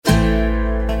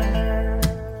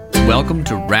welcome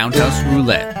to Roundhouse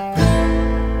Roulette,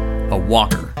 a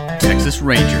Walker, Texas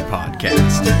Ranger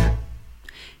podcast.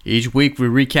 Each week we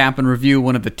recap and review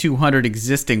one of the 200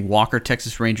 existing Walker,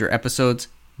 Texas Ranger episodes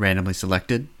randomly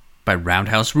selected by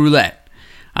Roundhouse Roulette.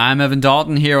 I'm Evan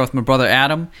Dalton here with my brother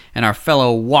Adam and our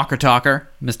fellow Walker talker,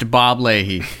 Mr. Bob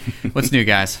Leahy. What's new,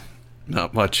 guys?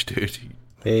 Not much, dude.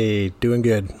 Hey, doing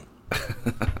good.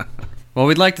 Well,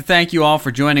 we'd like to thank you all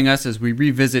for joining us as we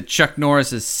revisit Chuck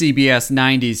Norris's CBS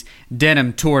 90s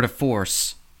Denim Tour de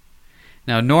Force.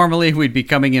 Now, normally we'd be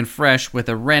coming in fresh with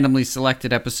a randomly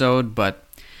selected episode, but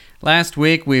last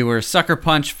week we were sucker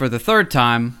punched for the third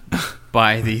time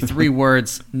by the three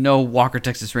words no Walker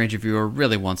Texas Ranger viewer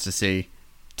really wants to see.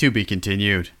 To be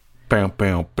continued. Bow,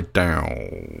 bow,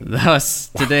 ba-dow. Thus,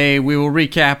 today we will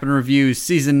recap and review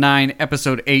Season 9,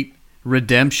 Episode 8,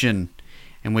 Redemption,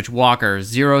 in which Walker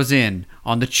zeroes in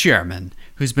on the chairman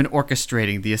who's been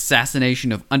orchestrating the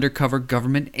assassination of undercover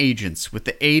government agents with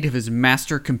the aid of his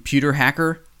master computer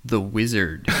hacker, the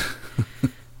Wizard.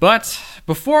 But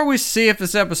before we see if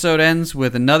this episode ends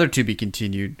with another to be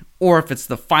continued, or if it's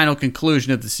the final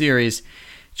conclusion of the series,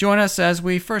 join us as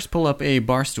we first pull up a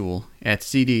bar stool at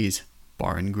CD's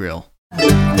Bar and Grill.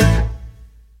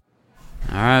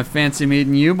 Alright, fancy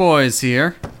meeting you boys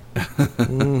here.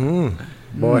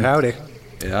 Boy, howdy.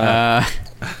 Yeah.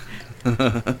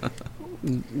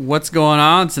 What's going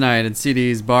on tonight at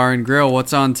CD's Bar and Grill?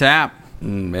 What's on tap?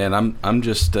 Man, I'm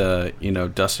just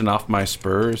dusting off my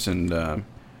spurs, and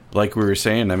like we were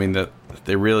saying, I mean that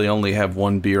they really only have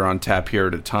one beer on tap here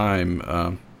at a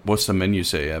time. What's the menu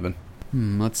say, Evan?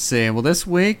 Let's see. Well, this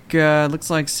week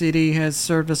looks like CD has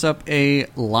served us up a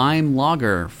lime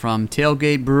lager from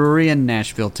Tailgate Brewery in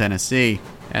Nashville, Tennessee.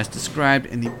 As described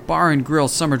in the Bar and Grill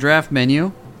Summer Draft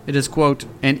menu, it is, quote,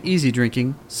 an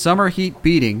easy-drinking, summer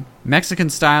heat-beating,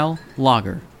 Mexican-style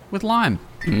lager with lime.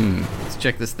 Let's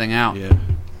check this thing out. Yeah.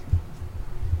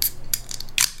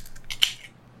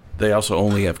 They also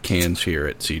only have cans here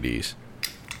at CD's.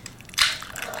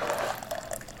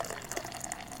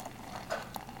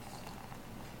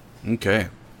 Okay.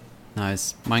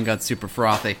 Nice. Mine got super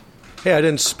frothy. Hey, I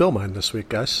didn't spill mine this week,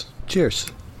 guys.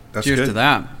 Cheers. That's Cheers good. to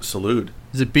that. Salute.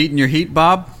 Is it beating your heat,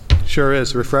 Bob? Sure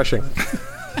is. Refreshing.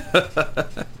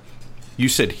 You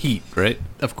said heat, right?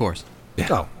 Of course.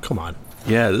 Oh, come on.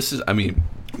 Yeah, this is, I mean,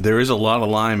 there is a lot of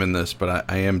lime in this, but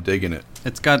I am digging it.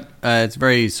 It's got, it's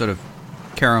very sort of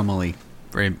caramelly,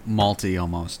 very malty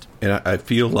almost. And I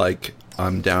feel like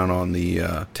I'm down on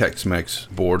the Tex-Mex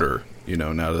border,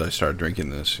 now that I started drinking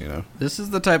this, This is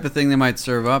the type of thing they might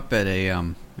serve up at a,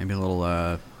 maybe a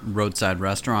little roadside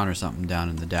restaurant or something down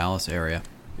in the Dallas area.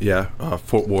 Yeah,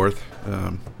 Fort Worth,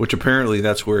 which apparently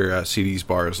that's where CD's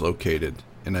bar is located.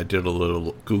 And I did a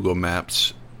little Google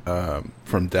Maps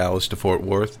from Dallas to Fort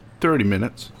Worth, 30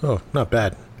 minutes. Oh, not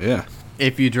bad. Yeah.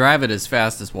 If you drive it as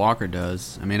fast as Walker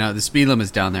does, I mean, the speed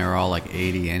limits down there are all like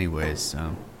 80 anyways,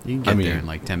 so you can get there in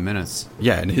like 10 minutes.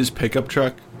 Yeah, and his pickup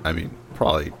truck, I mean,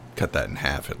 probably cut that in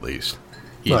half at least.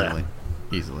 Easily.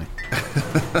 Easily.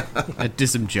 It did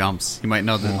some jumps. You might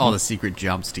know all the secret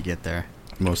jumps to get there.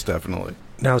 Most definitely.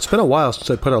 Now, it's been a while since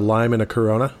I put a lime in a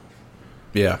Corona.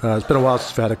 Yeah. It's been a while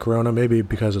since I've had a Corona, maybe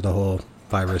because of the whole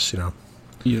virus, That's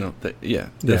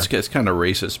kind of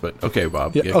racist, but okay,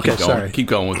 Bob. Yeah, okay, keep going. sorry. Keep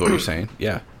going with what you're saying.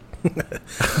 Yeah.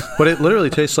 But it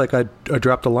literally tastes like I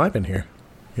dropped a lime in here,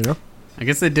 I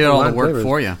guess they did all the Lime work flavors.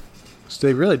 for you. So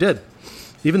they really did.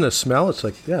 Even the smell, it's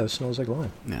like, yeah, it smells like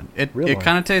lime. Yeah. Real It lime.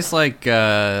 kind of tastes like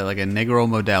a Negro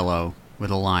Modelo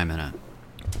with a lime in it.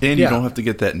 And Yeah. you don't have to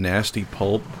get that nasty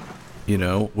pulp,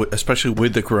 especially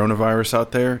with the coronavirus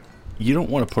out there. You don't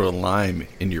want to put a lime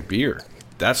in your beer.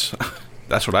 That's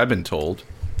what I've been told.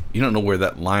 You don't know where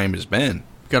that lime has been.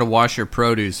 Got to wash your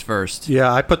produce first.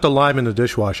 Yeah, I put the lime in the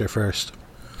dishwasher first.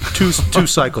 Two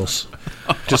cycles,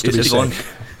 just to be As long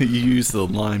safe. you use the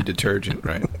lime detergent,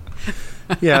 right?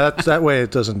 Yeah, that way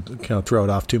it doesn't throw it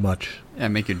off too much. Yeah,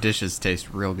 make your dishes taste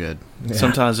real good. Yeah.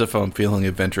 Sometimes if I'm feeling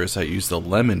adventurous, I use the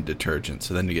lemon detergent,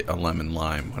 so then you get a lemon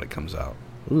lime when it comes out.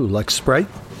 Ooh, like Sprite?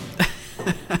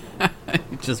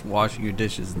 Just washing your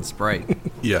dishes in Sprite.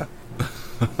 Yeah.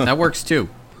 That works too.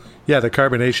 Yeah, the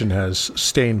carbonation has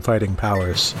stain-fighting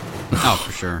powers. Oh,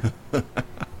 for sure.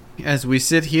 As we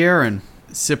sit here and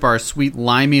sip our sweet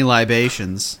limey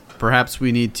libations, perhaps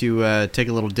we need to take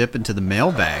a little dip into the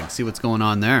mailbag, see what's going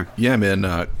on there. Yeah,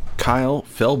 man. Kyle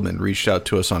Feldman reached out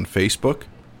to us on Facebook,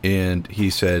 and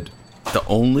he said, "The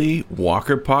only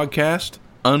Walker podcast?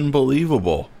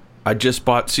 Unbelievable. I just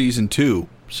bought season 2,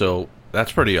 so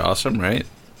that's pretty awesome, right?"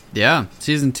 Yeah,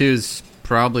 season 2's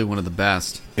probably one of the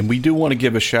best. And we do want to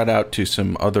give a shout out to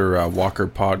some other Walker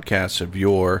podcasts of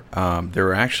yore. There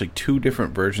are actually 2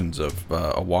 different versions of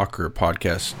a Walker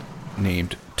podcast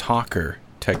named Talker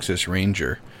Texas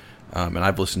Ranger. And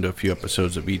I've listened to a few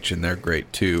episodes of each, and they're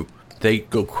great too. They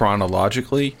go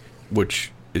chronologically,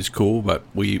 which is cool, but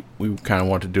we kind of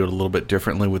want to do it a little bit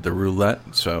differently with the roulette.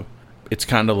 So it's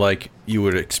kind of like you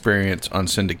would experience on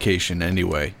syndication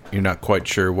anyway. You're not quite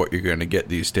sure what you're going to get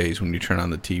these days when you turn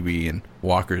on the TV and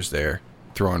Walker's there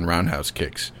throwing roundhouse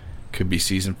kicks. Could be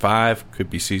season 5, could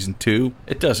be season 2.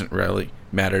 It doesn't really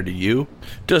matter to you.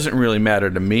 Doesn't really matter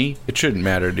to me. It shouldn't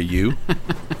matter to you.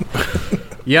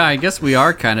 Yeah, I guess we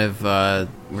are kind of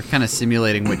we're kind of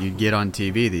simulating what you'd get on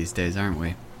TV these days, aren't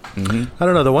we? Mm-hmm. I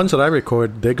don't know. The ones that I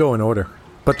record, they go in order.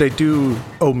 But they do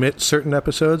omit certain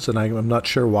episodes, and I'm not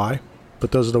sure why.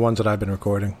 But those are the ones that I've been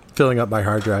recording, filling up my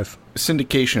hard drive.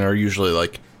 Syndication are usually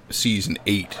like season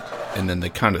 8, and then they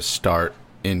kind of start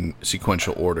in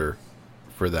sequential order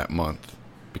for that month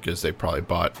because they probably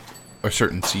bought a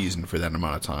certain season for that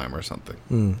amount of time or something.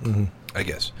 Mm-hmm. I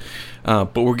guess.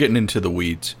 But we're getting into the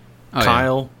weeds. Oh,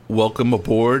 Kyle, welcome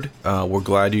aboard. We're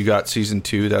glad you got season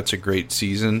 2. That's a great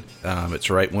season.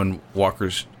 It's right when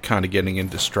Walker's kind of getting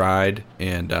into stride,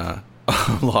 and a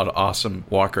lot of awesome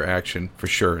Walker action for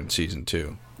sure in season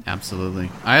 2. Absolutely.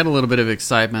 I had a little bit of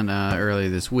excitement earlier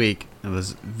this week. I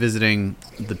was visiting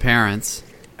the parents,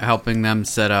 helping them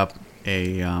set up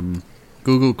a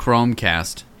Google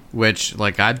Chromecast, which,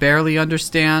 like, I barely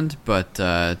understand,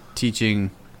 but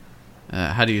teaching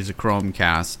how to use a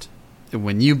Chromecast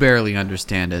when you barely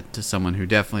understand it to someone who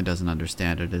definitely doesn't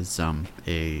understand it is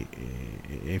a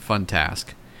fun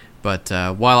task. But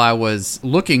while I was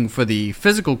looking for the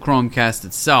physical Chromecast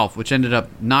itself, which ended up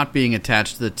not being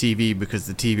attached to the TV because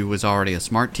the TV was already a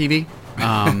smart TV,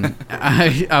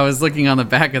 I was looking on the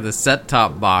back of the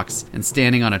set-top box and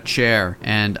standing on a chair,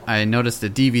 and I noticed a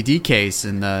DVD case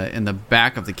in the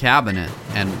back of the cabinet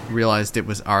and realized it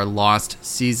was our lost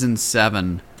Season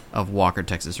 7 of Walker,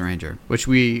 Texas Ranger, which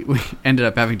we ended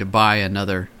up having to buy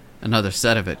another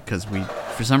set of it because we,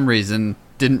 for some reason,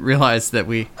 didn't realize that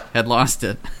we had lost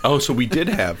it. Oh, so we did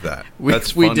have that.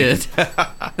 That's we funny. did.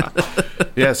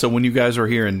 Yeah, so when you guys were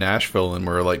here in Nashville and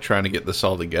we're like trying to get this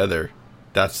all together,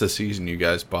 that's the season you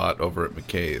guys bought over at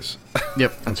McKay's.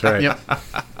 Yep, That's right. Yep.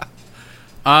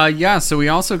 Yeah. So we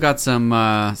also got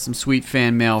some sweet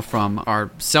fan mail from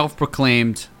our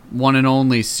self-proclaimed one and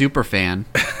only super fan,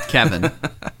 Kevin.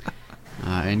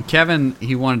 And Kevin,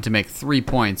 he wanted to make 3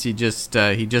 points. He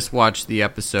just watched the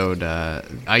episode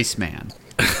Iceman,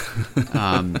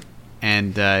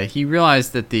 and he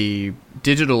realized that the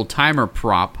digital timer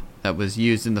prop that was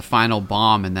used in the final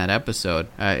bomb in that episode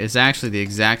is actually the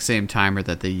exact same timer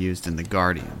that they used in the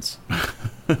Guardians.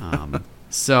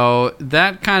 So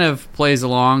that kind of plays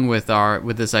along with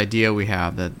this idea we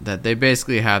have that they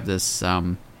basically have this.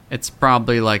 It's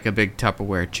probably like a big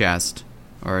Tupperware chest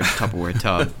or a Tupperware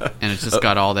tub, and it's just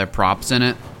got all their props in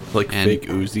it. Like fake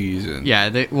Uzis. And yeah,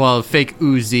 fake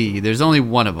Uzi. There's only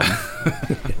one of them,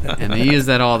 and they use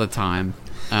that all the time.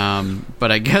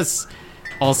 But I guess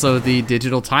also the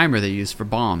digital timer they use for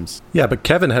bombs. Yeah, but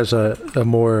Kevin has a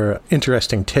more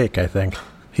interesting take, I think.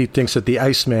 He thinks that the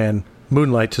Iceman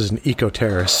moonlights as an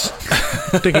eco-terrorist,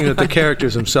 thinking that the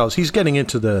characters themselves, he's getting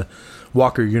into the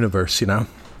Walker universe, you know?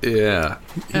 Yeah.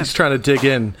 He's trying to dig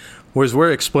in, whereas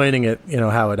we're explaining it, you know,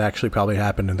 how it actually probably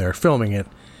happened and they're filming it.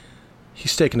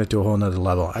 He's taking it to a whole nother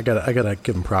level. I gotta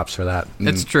give him props for that.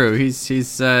 It's true. He's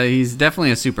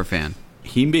definitely a super fan.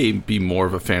 He may be more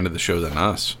of a fan of the show than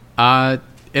us.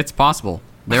 It's possible.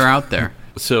 They're out there.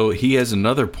 So he has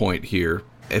another point here.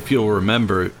 If you'll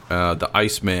remember, the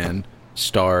Iceman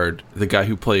starred the guy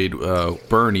who played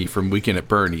Bernie from Weekend at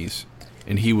Bernie's,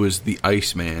 and he was the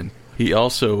Iceman. He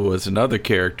also was another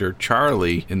character,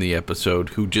 Charlie, in the episode,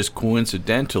 who just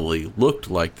coincidentally looked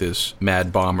like this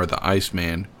Mad Bomber, the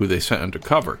Iceman, who they sent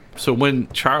undercover. So when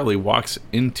Charlie walks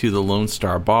into the Lone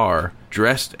Star Bar,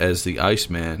 dressed as the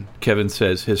Iceman, Kevin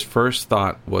says his first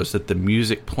thought was that the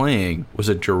music playing was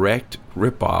a direct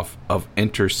ripoff of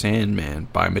Enter Sandman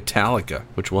by Metallica,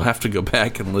 which we'll have to go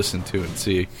back and listen to and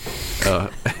see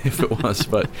if it was.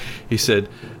 But he said,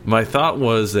 my thought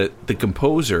was that the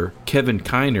composer, Kevin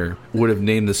Kiner, would have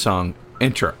named the song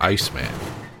Enter Iceman.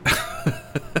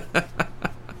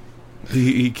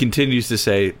 He continues to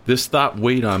say, this thought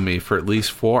weighed on me for at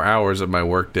least 4 hours of my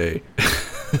workday.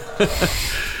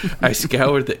 I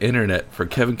scoured the internet for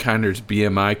Kevin Kiner's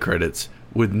BMI credits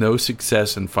with no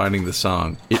success in finding the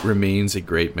song. It remains a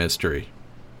great mystery.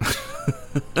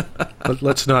 But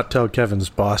let's not tell Kevin's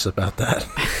boss about that.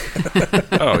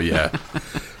 Oh, yeah.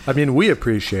 I mean, we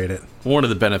appreciate it. One of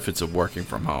the benefits of working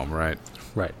from home, right?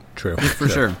 Right. True. For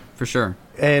sure. For sure.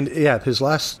 And yeah, his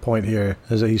last point here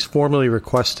is that he's formally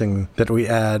requesting that we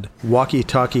add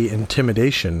walkie-talkie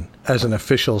intimidation as an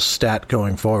official stat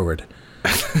going forward.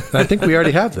 And I think we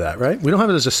already have that, right? We don't have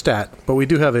it as a stat, but we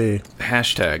do have a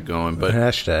hashtag going. But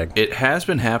hashtag. It has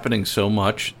been happening so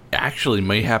much. Actually,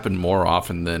 may happen more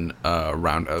often than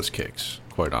roundhouse kicks.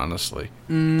 Quite honestly,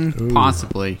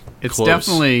 possibly. It's Close.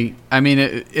 Definitely. I mean,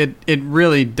 it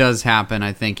really does happen.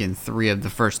 I think in 3 of the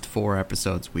first 4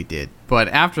 episodes we did, but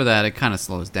after that, it kind of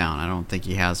slows down. I don't think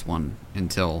he has one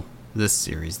until this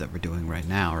series that we're doing right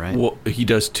now, right? Well, he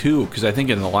does 2 because I think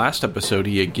in the last episode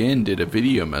he again did a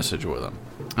video message with him.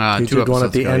 He 2 did one at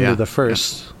episodes the ago, end yeah. of the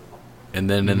first. And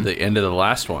then in the end of the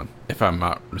last one, if I'm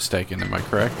not mistaken, am I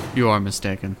correct? You are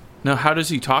mistaken. No, how does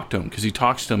he talk to him? Because he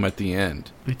talks to him at the end.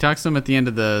 He talks to him at the end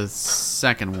of the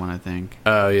second one, I think.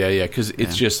 Oh, yeah, because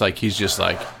it's just like, he's just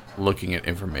like looking at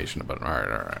information about him. All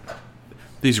right.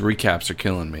 These recaps are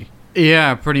killing me.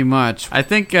 Yeah, pretty much. I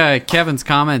think Kevin's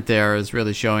comment there is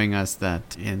really showing us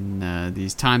that in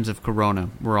these times of Corona,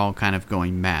 we're all kind of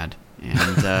going mad.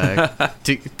 And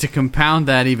to compound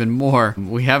that even more,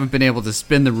 we haven't been able to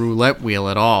spin the roulette wheel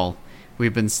at all.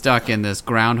 We've been stuck in this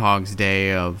Groundhog's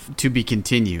Day of to be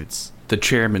continueds. The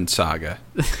Chairman Saga.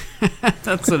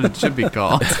 That's what it should be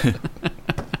called. All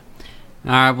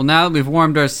right, well, now that we've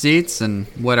warmed our seats and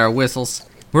wet our whistles,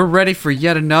 we're ready for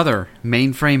yet another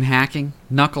mainframe hacking,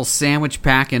 knuckle sandwich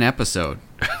packing episode.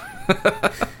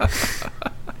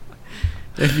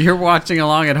 If you're watching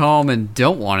along at home and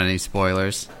don't want any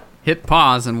spoilers, hit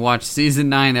pause and watch Season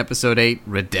 9, Episode 8,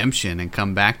 Redemption, and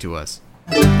come back to us.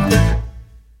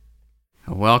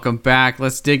 Welcome back.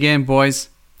 Let's dig in, boys.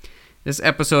 This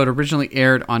episode originally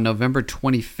aired on November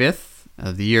 25th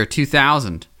of the year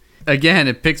 2000. Again,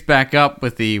 it picks back up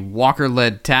with the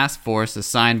Walker-led task force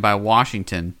assigned by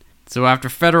Washington. So after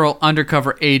federal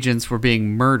undercover agents were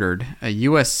being murdered, a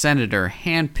U.S. senator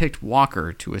handpicked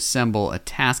Walker to assemble a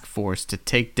task force to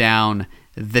take down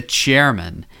the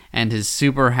chairman and his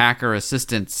super hacker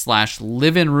assistant /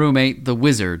 live-in roommate, the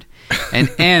Wizard, and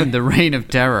end the reign of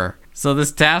terror. So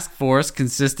this task force,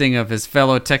 consisting of his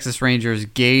fellow Texas Rangers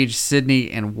Gage,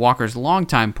 Sidney, and Walker's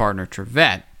longtime partner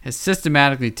Trevette, has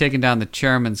systematically taken down the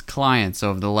chairman's clients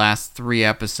over the last 3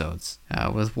 episodes,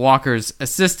 with Walker's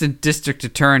assistant district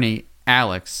attorney,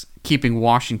 Alex, keeping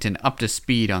Washington up to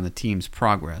speed on the team's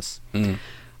progress.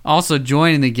 Also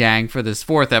joining the gang for this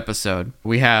 4th episode,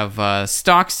 we have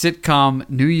stock sitcom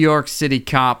New York City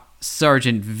cop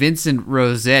Sergeant Vincent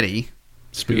Rossetti,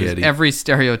 Spaghetti. Every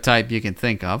stereotype you can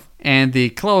think of, and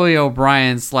the Chloe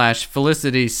O'Brien /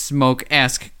 Felicity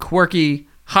Smoke-esque quirky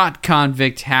hot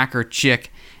convict hacker chick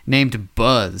named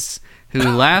Buzz, who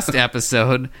last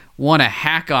episode won a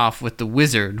hack-off with the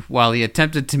Wizard while he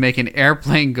attempted to make an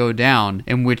airplane go down,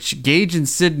 in which Gage and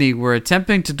Sidney were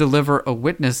attempting to deliver a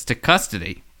witness to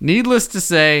custody. Needless to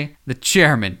say, the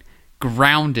chairman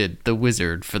grounded the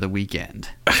Wizard for the weekend.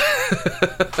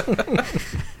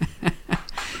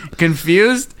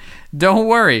 Confused? Don't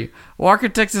worry. Walker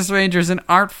Texas Ranger is an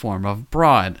art form of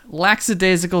broad,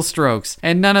 lackadaisical strokes,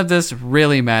 and none of this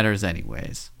really matters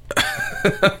anyways.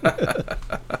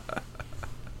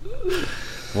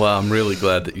 Well, I'm really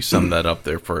glad that you summed that up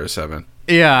there for us, Evan.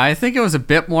 Yeah, I think it was a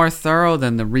bit more thorough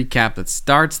than the recap that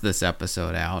starts this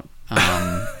episode out.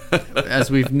 As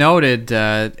we've noted,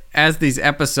 as these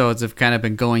episodes have kind of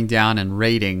been going down in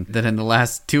rating, that in the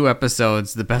last 2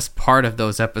 episodes, the best part of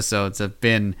those episodes have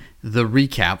been the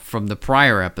recap from the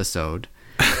prior episode.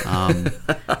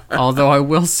 Although I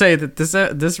will say that this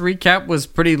recap was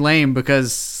pretty lame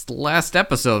because the last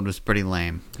episode was pretty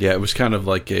lame. Yeah, it was kind of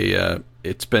like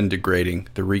it's been degrading.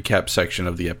 The recap section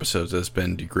of the episodes has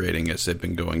been degrading as they've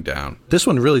been going down. This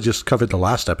one really just covered the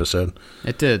last episode.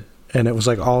 It did. And it was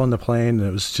like all in the plane, and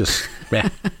it was just meh.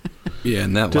 Yeah,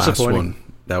 and that last one,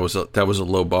 that was a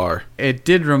low bar. It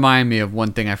did remind me of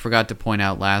one thing I forgot to point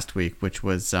out last week, which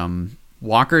was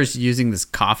Walker's using this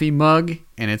coffee mug,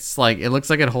 and it looks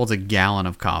like it holds a gallon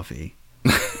of coffee.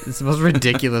 It's the most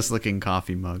ridiculous looking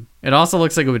coffee mug. It also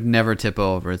looks like it would never tip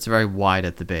over. It's very wide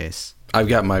at the base. I've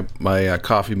got my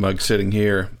coffee mug sitting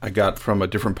here. I got from a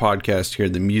different podcast here,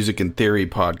 the Music and Theory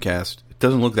podcast.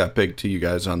 Doesn't look that big to you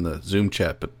guys on the Zoom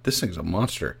chat, but this thing's a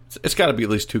monster. It's got to be at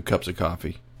least 2 cups of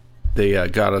coffee. They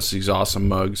got us these awesome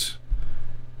mugs.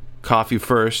 Coffee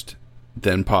first,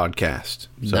 then podcast.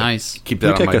 So nice. Keep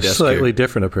that on my desk. We take a slightly here.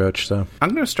 different approach, though. I'm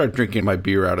going to start drinking my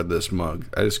beer out of this mug.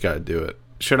 I just got to do it.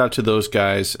 Shout out to those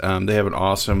guys. They have an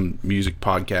awesome music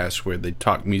podcast where they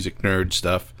talk music nerd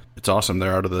stuff. It's awesome.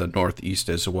 They're out of the Northeast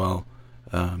as well.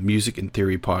 Music and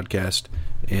Theory podcast.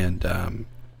 And,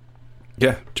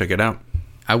 yeah, check it out.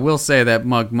 I will say that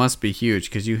mug must be huge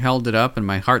because you held it up and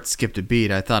my heart skipped a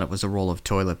beat. I thought it was a roll of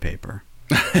toilet paper.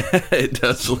 It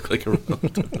does look like a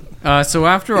roll. So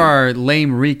after our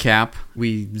lame recap,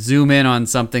 we zoom in on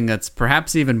something that's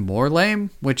perhaps even more lame,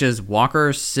 which is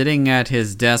Walker sitting at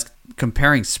his desk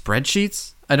comparing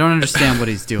spreadsheets. I don't understand what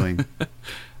he's doing.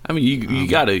 I mean, you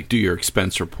got to do your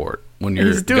expense report when you're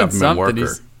He's a doing government something.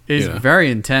 worker. He's you know?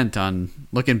 very intent on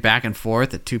looking back and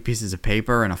forth at 2 pieces of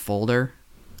paper and a folder.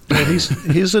 Yeah,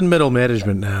 he's in middle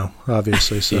management now,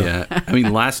 obviously. So. Yeah, I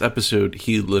mean, last episode,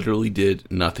 he literally did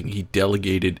nothing. He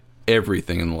delegated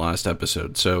everything in the last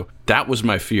episode. So that was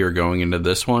my fear going into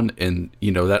this one. And,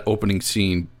 that opening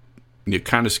scene, it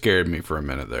kind of scared me for a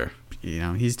minute there.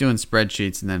 He's doing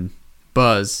spreadsheets, and then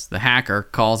Buzz, the hacker,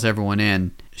 calls everyone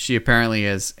in. She apparently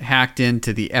has hacked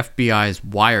into the FBI's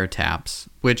wiretaps,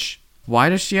 which, why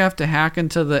does she have to hack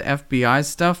into the FBI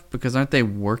stuff? Because aren't they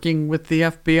working with the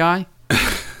FBI?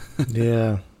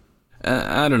 Yeah.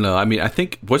 I don't know. I mean, I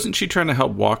think, wasn't she trying to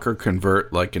help Walker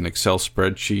convert like an Excel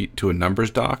spreadsheet to a numbers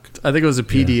doc? I think it was a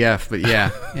PDF, but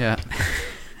yeah.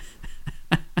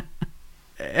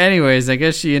 Anyways, I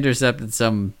guess she intercepted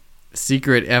some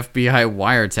secret FBI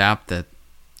wiretap that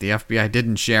the FBI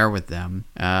didn't share with them.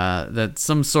 That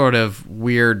some sort of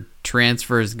weird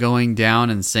transfer is going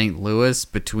down in St. Louis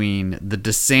between the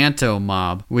DeSanto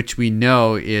mob, which we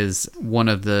know is one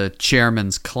of the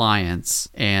chairman's clients,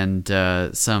 and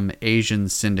some Asian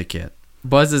syndicate.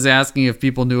 Buzz is asking if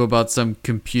people knew about some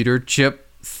computer chip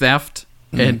theft,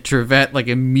 and Trevette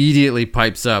immediately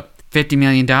pipes up, $50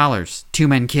 million, 2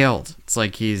 men killed. It's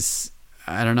like he's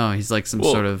like some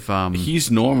sort of...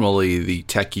 He's normally the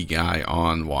techie guy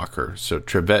on Walker, so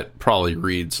Trevette probably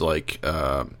reads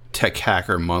Tech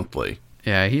Hacker Monthly.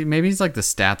 Yeah, he's like the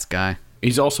stats guy.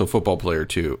 He's also a football player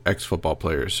too, ex-football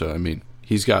player, so I mean,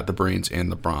 he's got the brains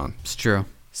and the brawn. It's true.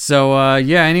 So,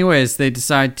 anyways, they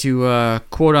decide to,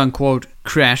 quote-unquote,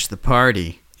 crash the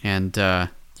party. And, that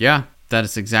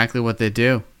is exactly what they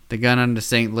do. They gun into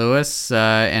St. Louis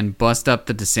and bust up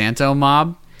the DeSanto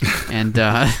mob. And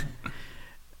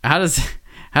how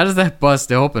does that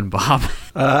bust open, Bob?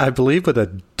 I believe with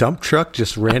a dump truck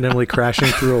just randomly crashing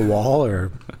through a wall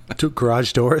or to a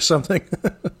garage door or something.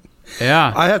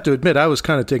 Yeah. I have to admit, I was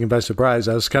kind of taken by surprise.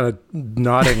 I was kind of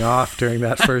nodding off during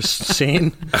that first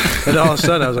scene. And all of a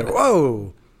sudden, I was like,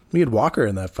 whoa, we had Walker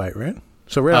in that fight, right?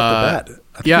 So right off the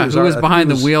bat. Who was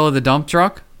behind the wheel of the dump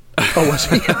truck? Oh, was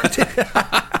he?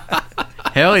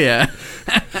 Hell yeah.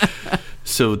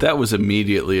 So that was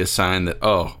immediately a sign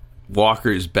that,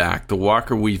 Walker is back. The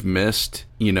Walker we've missed,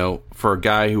 for a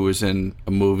guy who was in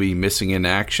a movie missing in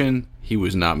action, he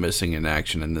was not missing in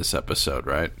action in this episode,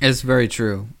 right? It's very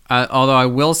true. Although I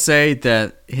will say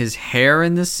that his hair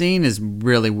in this scene is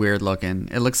really weird looking.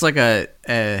 It looks like a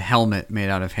helmet made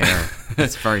out of hair.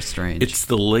 It's very strange. It's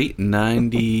the late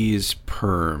 90s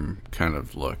perm kind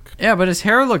of look. Yeah, but his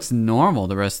hair looks normal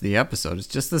the rest of the episode. It's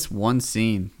just this one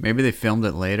scene. Maybe they filmed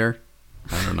it later.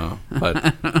 I don't know.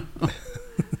 But...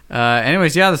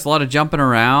 anyways, there's a lot of jumping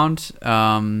around,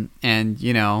 and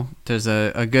there's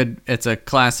it's a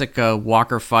classic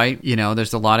Walker fight.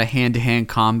 There's a lot of hand-to-hand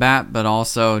combat, but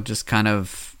also just kind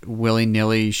of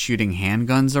willy-nilly shooting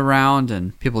handguns around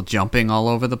and people jumping all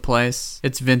over the place.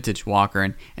 It's vintage Walker,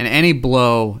 and any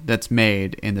blow that's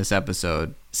made in this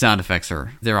episode, sound effects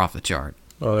they're off the chart.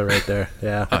 Oh, they're right there.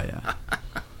 Yeah. Oh yeah.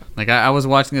 I was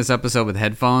watching this episode with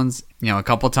headphones, a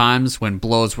couple times when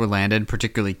blows were landed,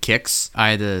 particularly kicks. I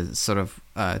had to sort of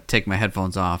take my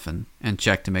headphones off and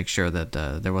check to make sure that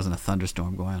there wasn't a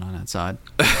thunderstorm going on outside.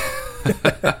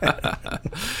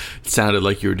 It sounded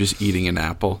like you were just eating an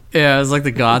apple. Yeah, it was like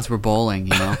the gods were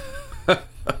bowling,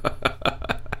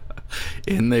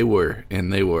 And they were.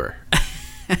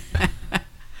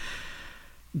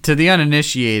 To the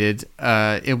uninitiated,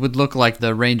 it would look like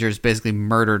the Rangers basically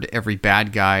murdered every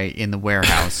bad guy in the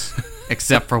warehouse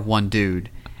except for one dude.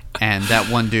 And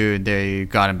that one dude, they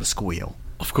got him to squeal.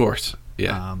 Of course,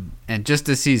 yeah. And just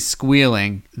as he's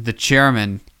squealing, the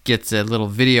chairman gets a little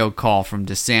video call from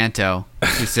DeSanto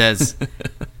who says,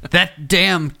 "That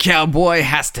damn cowboy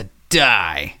has to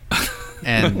die."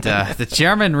 And the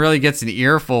chairman really gets an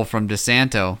earful from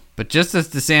DeSanto. But just as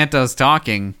DeSanto's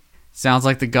talking... sounds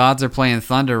like the gods are playing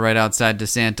thunder right outside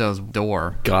DeSanto's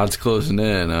door. God's closing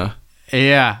in, huh?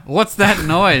 Yeah. What's that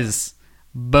noise?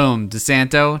 Boom.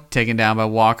 DeSanto taken down by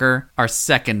Walker. Our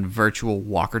second virtual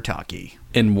walker-talkie.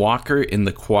 And Walker, in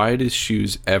the quietest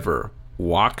shoes ever,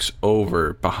 walks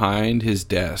over behind his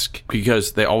desk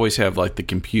because they always have the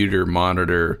computer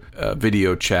monitor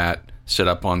video chat set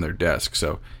up on their desk.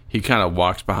 So he kind of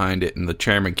walks behind it, and the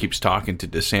chairman keeps talking to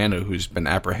DeSanto, who's been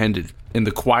apprehended in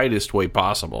the quietest way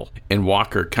possible. And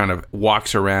Walker kind of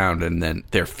walks around, and then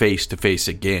they're face to face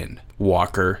again.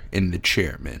 Walker and the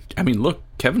chairman. I mean, look,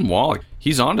 Kevin Wallach,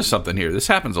 he's onto something here. This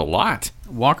happens a lot.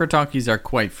 Walker-talkies are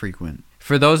quite frequent.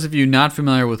 For those of you not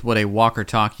familiar with what a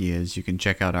walker-talkie is, you can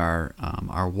check out our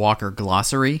Walker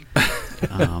glossary.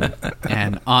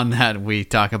 And on that, we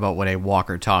talk about what a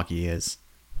walker-talkie is.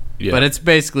 Yeah. But it's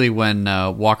basically when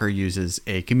Walker uses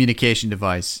a communication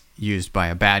device used by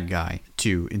a bad guy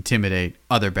to intimidate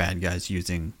other bad guys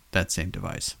using that same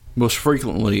device. Most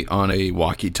frequently on a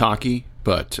walkie-talkie,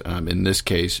 but in this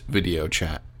case, video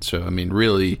chat. So, I mean,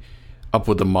 really, up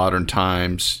with the modern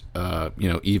times,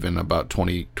 even about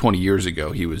 20 years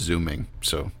ago, he was Zooming.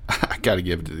 So, I got to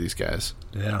give it to these guys.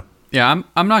 Yeah. Yeah,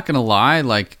 I'm not going to lie.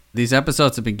 Like, these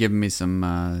episodes have been giving me some,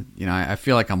 I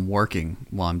feel like I'm working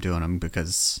while I'm doing them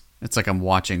because it's like I'm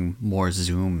watching more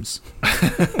Zooms.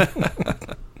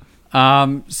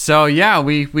 So yeah,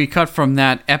 we cut from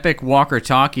that epic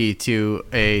walker-talkie to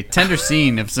a tender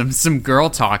scene of some girl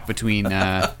talk between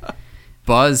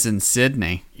Buzz and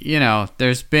Sydney. You know,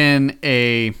 there's been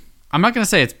I'm not going to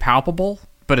say it's palpable,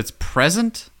 but it's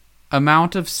present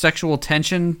amount of sexual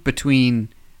tension between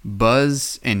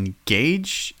Buzz and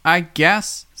Gage, I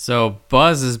guess. So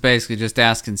Buzz is basically just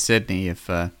asking Sydney if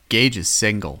Gage is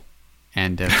single.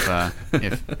 And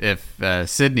if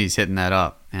Sydney's hitting that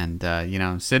up.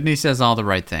 And, Sydney says all the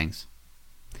right things.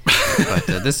 But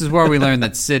this is where we learn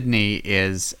that Sydney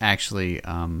is actually,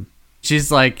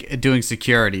 she's like doing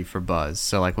security for Buzz.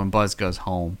 So like when Buzz goes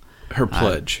home. Her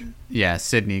pledge.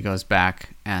 Sydney goes back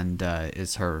and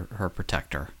is her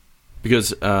protector.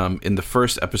 Because in the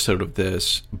first episode of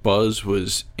this, Buzz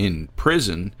was in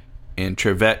prison and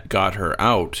Trevette got her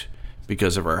out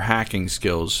because of her hacking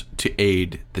skills to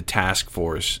aid the task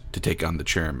force to take on the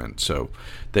chairman. So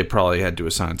they probably had to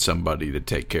assign somebody to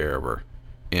take care of her.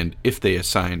 And if they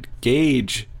assigned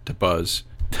Gage to Buzz,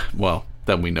 well,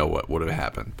 then we know what would have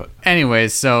happened. But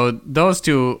anyways, so those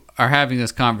two are having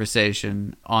this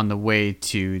conversation on the way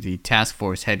to the task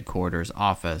force headquarters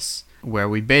office, where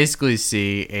we basically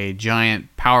see a giant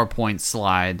PowerPoint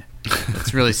slide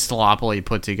that's really sloppily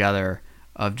put together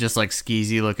of just like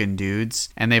skeezy looking dudes,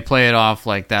 and they play it off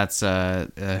like that's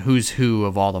a who's who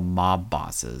of all the mob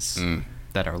bosses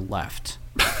that are left.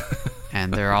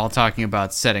 And they're all talking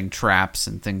about setting traps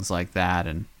and things like that,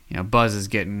 and Buzz is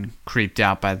getting creeped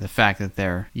out by the fact that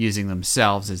they're using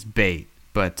themselves as bait.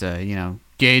 But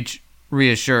Gage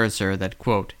reassures her that,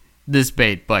 quote, this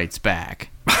bait bites back.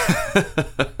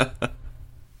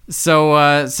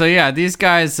 So yeah, these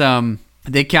guys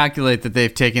they calculate that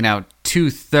they've taken out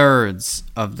 2/3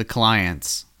 of the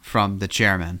clients from the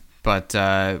chairman. But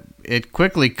it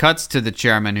quickly cuts to the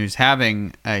chairman who's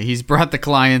he's brought the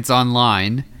clients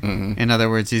online. Mm-hmm. In other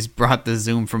words, he's brought the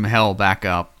Zoom from hell back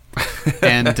up.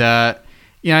 And,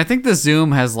 I think the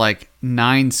Zoom has like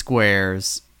 9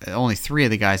 squares. Only 3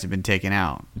 of the guys have been taken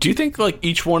out. Do you think like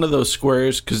each one of those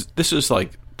squares, because this is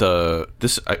like was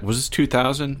this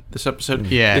 2000, this episode?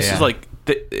 Yeah. This is like,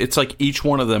 it's like each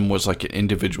one of them was like an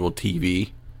individual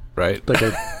TV. Right? Like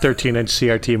a 13-inch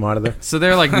CRT monitor. So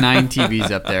there are like 9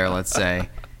 TVs up there, let's say.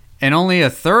 And only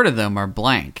 1/3 of them are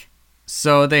blank.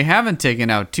 So they haven't taken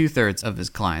out 2/3 of his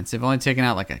clients. They've only taken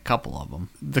out like a couple of them.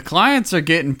 The clients are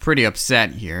getting pretty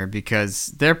upset here because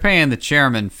they're paying the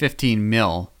chairman $15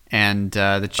 million. And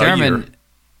the chairman... A year.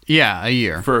 Yeah, a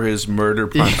year. For his Murder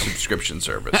Punch subscription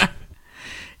service.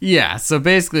 Yeah, so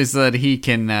basically so that he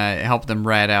can help them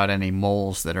rat out any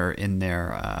moles that are in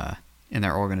their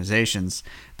organizations.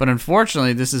 But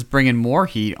unfortunately, this is bringing more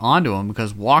heat onto him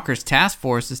because Walker's task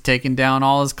force has taken down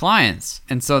all his clients.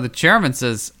 And so the chairman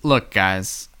says, look,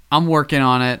 guys, I'm working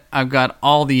on it. I've got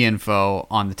all the info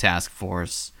on the task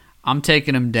force. I'm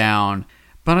taking them down,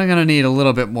 but I'm going to need a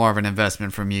little bit more of an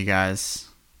investment from you guys.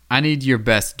 I need your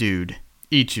best dude,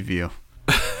 each of you.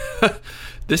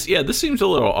 This seems a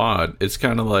little odd. It's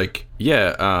kind of like,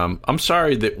 I'm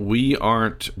sorry that we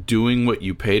aren't doing what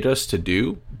you paid us to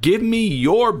do. Give me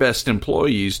your best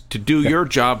employees to do your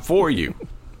job for you.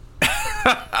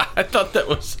 I thought that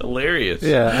was hilarious.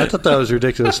 Yeah, I thought that was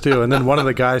ridiculous too. And then one of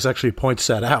the guys actually points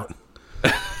that out.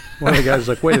 One of the guys is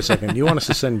like, wait a second, you want us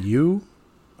to send you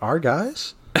our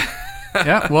guys?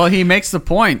 Yeah, well, he makes the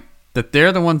point that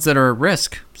they're the ones that are at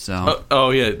risk. So.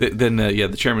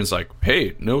 The chairman's like,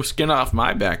 hey, no skin off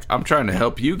my back. I'm trying to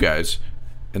help you guys.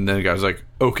 And then the guy's like,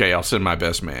 okay, I'll send my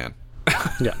best man.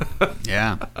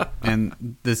 Yeah.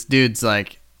 And this dude's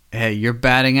like, hey, your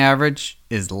batting average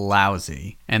is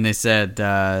lousy. And they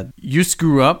said, you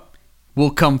screw up,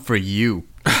 We'll come for you.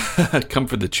 Come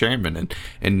for the chairman.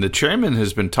 And the chairman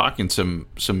has been talking some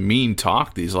mean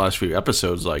talk these last few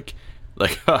episodes, like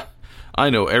I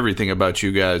know everything about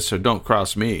you guys, so don't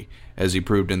cross me, as he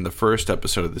proved in the first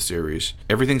episode of the series.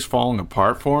 Everything's falling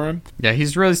apart for him. Yeah,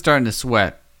 he's really starting to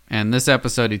sweat. And this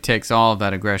episode, he takes all of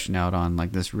that aggression out on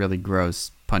like this really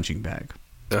gross punching bag.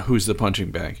 Who's the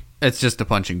punching bag? It's just a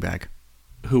punching bag.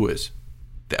 Who is?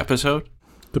 The episode?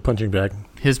 The punching bag.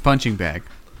 His punching bag.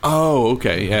 Oh,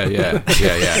 okay.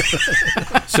 Yeah.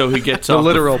 So he gets The off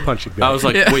literal punching bag. I was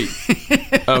like, wait.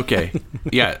 Okay.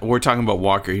 Yeah, we're talking about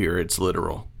Walker here. It's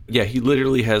literal. Yeah, he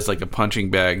literally has like a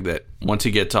punching bag that once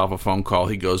he gets off a phone call,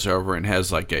 he goes over and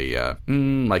has like a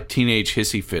like teenage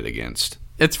hissy fit against.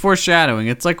 It's foreshadowing.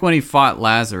 It's like when he fought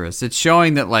Lazarus. It's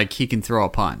showing that like he can throw a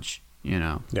punch, you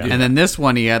know. Yeah. And then this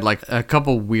one, he had like a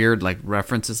couple weird like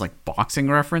references, like boxing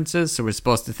references. So we're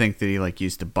supposed to think that he like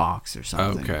used to box or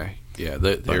something. Okay. Yeah,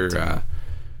 they're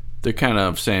kind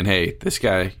of saying, hey, this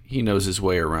guy, he knows his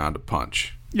way around a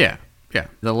punch. Yeah.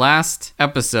 The last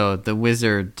episode, the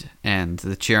wizard and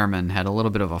the chairman had a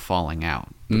little bit of a falling out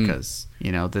because,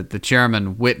 you know, the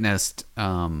chairman witnessed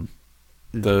the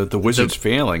wizard's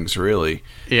failings, really.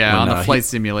 Yeah, when, on the flight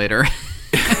simulator.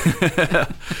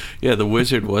 Yeah, the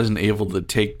wizard wasn't able to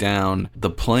take down the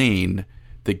plane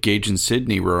that Gage and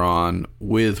Sydney were on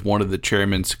with one of the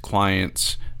chairman's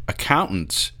clients'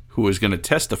 accountants who was going to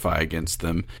testify against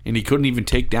them, and he couldn't even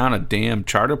take down a damn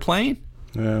charter plane?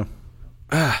 Yeah.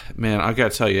 Man, I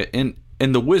gotta tell you, and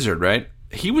the wizard, right?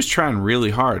 He was trying really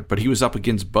hard, but he was up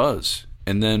against Buzz,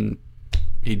 and then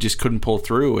he just couldn't pull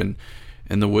through, and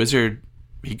the wizard,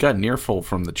 he got an earful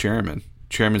from the chairman.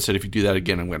 Chairman said, if you do that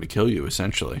again, I'm going to kill you,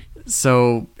 essentially.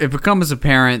 So it becomes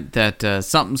apparent that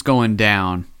something's going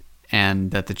down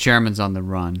and that the chairman's on the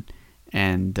run,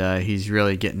 and he's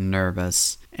really getting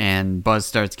nervous. And Buzz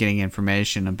starts getting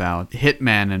information about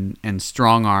hitmen and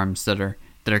strong arms that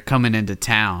are coming into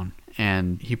town.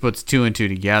 And he puts two and two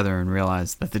together and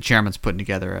realizes that the chairman's putting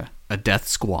together a death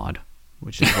squad,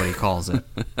 which is what he calls it.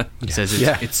 He says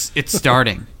it's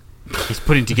starting. He's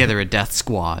putting together a death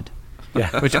squad.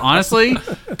 Yeah. Which honestly,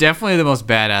 definitely the most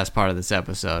badass part of this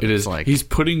episode. It is like he's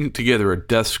putting together a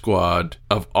death squad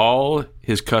of all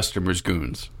his customers'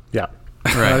 goons. Yeah.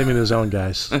 Right. Not even his own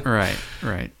guys. Right.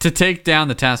 To take down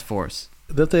the task force.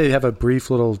 That they have a brief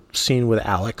little scene with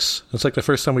Alex. It's like the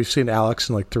first time we've seen Alex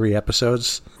in like 3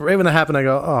 episodes. Right when that happened, I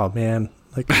go, oh man,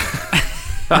 like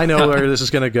I know where this is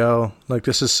going to go. Like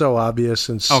this is so obvious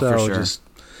and so for sure. just.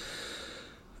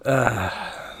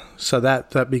 So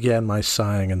that began my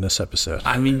sighing in this episode.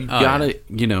 I mean, you gotta,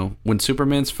 you know, when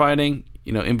Superman's fighting,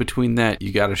 you know, in between that,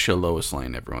 you gotta show Lois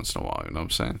Lane every once in a while. You know what I'm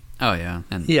saying? Oh yeah.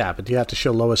 And Yeah, but you have to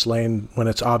show Lois Lane when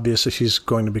it's obvious that she's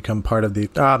going to become part of the.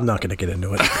 I'm not going to get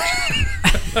into it.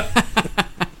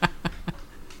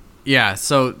 yeah.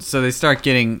 So they start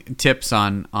getting tips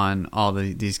on all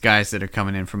these guys that are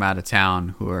coming in from out of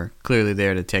town who are clearly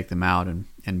there to take them out,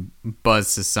 and Buzz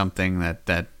says something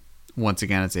that once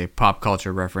again it's a pop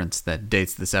culture reference that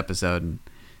dates this episode and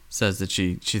says that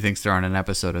she thinks they're on an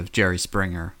episode of Jerry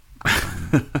Springer,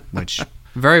 which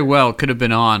very well could have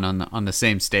been on the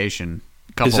same station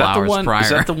a couple hours prior. Is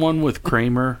that the one with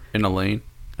Kramer and Elaine?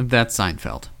 That's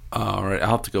Seinfeld. All right,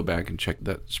 I'll have to go back and check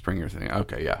that Springer thing.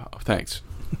 Okay, yeah, thanks.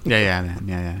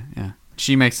 Yeah.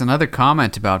 She makes another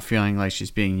comment about feeling like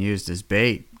she's being used as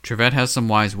bait. Trevette has some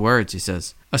wise words. He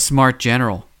says, "A smart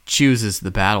general chooses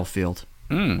the battlefield."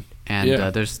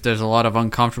 And there's a lot of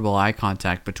uncomfortable eye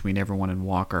contact between everyone and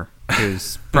Walker,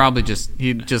 who's probably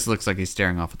he just looks like he's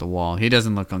staring off at the wall. He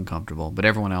doesn't look uncomfortable, but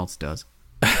everyone else does.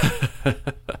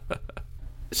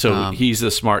 So he's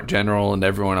the smart general, and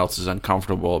everyone else is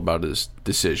uncomfortable about his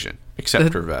decision,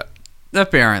 except Trevette.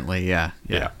 Apparently, yeah.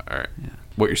 All right. Yeah.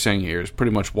 What you're saying here is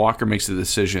pretty much Walker makes the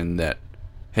decision that,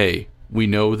 hey, we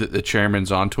know that the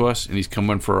chairman's onto us, and he's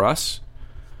coming for us,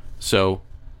 so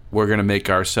we're going to make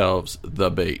ourselves the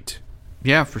bait.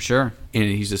 Yeah, for sure. And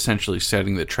he's essentially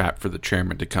setting the trap for the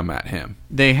chairman to come at him.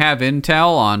 They have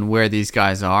intel on where these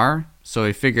guys are, so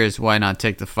he figures why not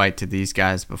take the fight to these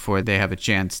guys before they have a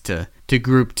chance to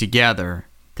group together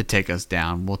to take us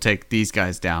down. We'll take these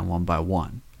guys down one by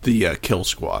one. The kill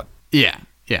squad. Yeah.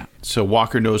 So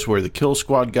Walker knows where the kill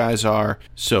squad guys are,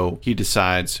 so he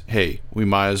decides, hey, we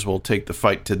might as well take the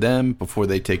fight to them before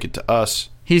they take it to us.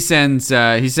 He sends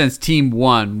Team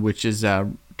 1, which is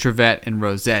Trevette and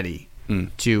Rossetti,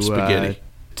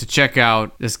 to check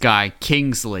out this guy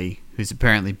Kingsley, who's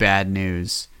apparently bad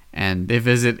news, and they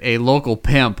visit a local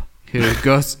pimp who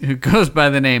goes by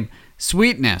the name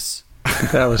Sweetness.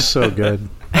 That was so good.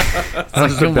 That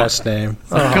was the best name.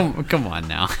 Come on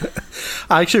now.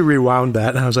 I actually rewound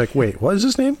that, and I was like, wait, what is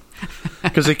his name?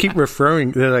 Because they keep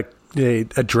they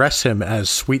address him as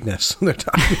Sweetness. They're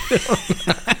talking to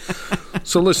him.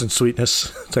 So listen,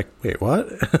 Sweetness. It's like, wait, what?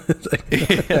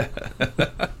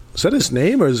 Is that his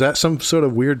name, or is that some sort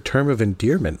of weird term of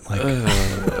endearment? Like,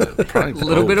 a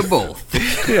little bit of both.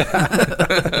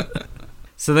 Yeah.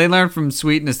 So they learned from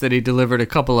Sweetness that he delivered a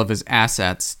couple of his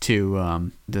assets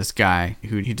to this guy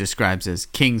who he describes as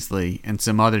Kingsley and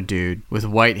some other dude with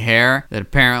white hair that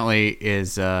apparently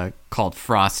is called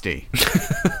Frosty.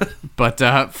 But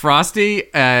Frosty,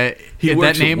 he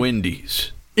works that name, at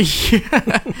Wendy's.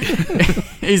 Yeah.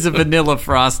 He's a vanilla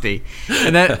Frosty.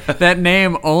 And that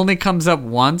name only comes up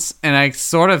once, and I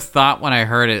sort of thought when I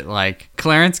heard it, like,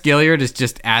 Clarence Gilliard is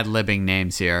just ad-libbing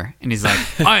names here. And he's like,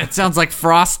 oh, it sounds like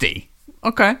Frosty.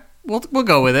 Okay, we'll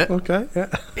go with it. Okay,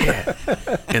 yeah.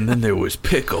 And then there was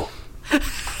Pickle.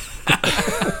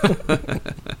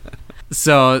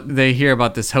 So they hear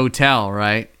about this hotel,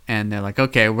 right? And they're like,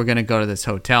 okay, we're going to go to this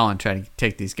hotel and try to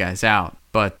take these guys out.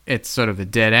 But it's sort of a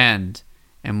dead end.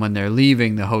 And when they're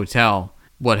leaving the hotel,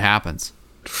 what happens?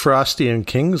 Frosty and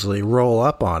Kingsley roll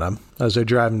up on him as they're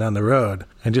driving down the road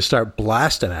and just start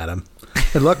blasting at him.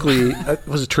 And luckily,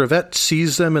 was it Trevette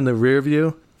sees them in the rear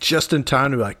view just in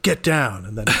time to be like, get down.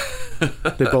 And then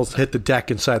they both hit the deck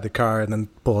inside the car, and then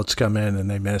bullets come in and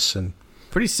they miss. And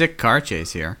pretty sick car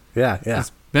chase here. Yeah.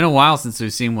 It's been a while since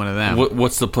we've seen one of them.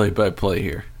 What's the play-by-play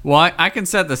here? Well, I can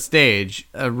set the stage.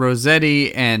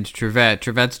 Rossetti and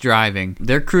Trevette's driving.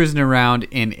 They're cruising around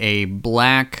in a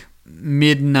black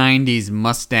mid-90s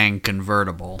Mustang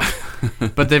convertible.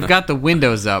 But they've got the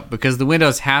windows up because the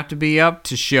windows have to be up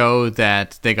to show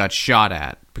that they got shot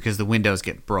at because the windows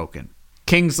get broken.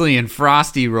 Kingsley and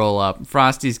Frosty roll up.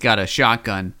 Frosty's got a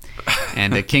shotgun,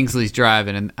 and Kingsley's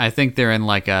driving, and I think they're in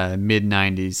like a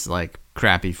mid-90s like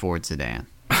crappy Ford sedan.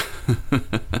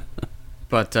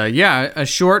 But a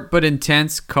short but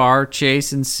intense car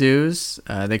chase ensues.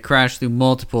 They crash through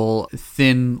multiple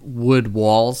thin wood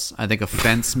walls, I think a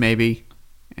fence maybe,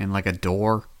 and like a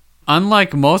door.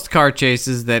 Unlike most car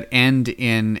chases that end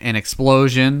in an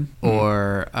explosion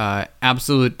or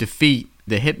absolute defeat,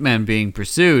 the hitmen being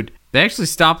pursued, they actually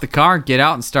stop the car, get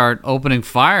out, and start opening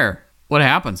fire. What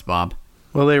happens, Bob?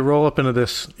 Well, they roll up into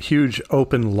this huge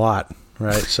open lot,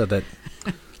 right? So that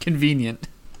convenient.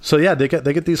 So yeah, they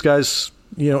get these guys,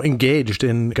 engaged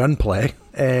in gunplay,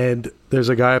 and there's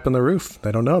a guy up on the roof.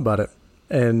 They don't know about it,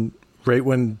 and right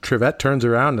when Trevette turns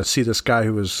around to see this guy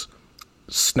who was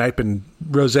sniping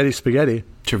Rossetti Spaghetti,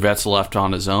 Trevette's left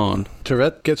on his own.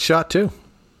 Trevette gets shot too,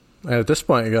 and at this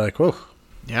point you're like, whoa.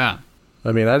 Yeah.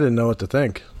 I mean, I didn't know what to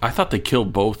think. I thought they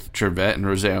killed both Trevette and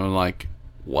Rossetti. I'm like,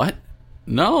 what?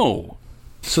 No.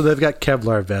 So they've got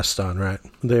Kevlar vests on, right?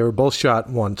 They were both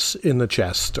shot once in the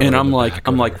chest. And I'm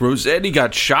like, Rossetti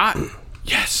got shot?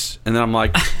 Yes. And then I'm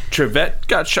like, Trevette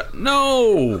got shot?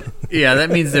 No. Yeah,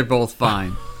 that means they're both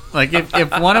fine. Like,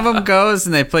 if one of them goes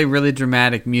and they play really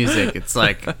dramatic music, it's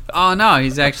like, oh no,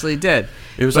 he's actually dead.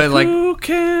 It was like, who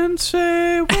can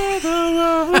say where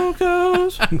the road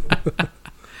goes?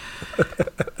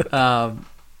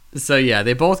 So yeah,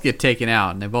 they both get taken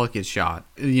out and they both get shot.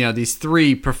 These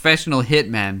three professional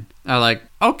hitmen are like,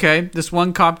 okay, this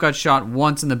one cop got shot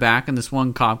once in the back and this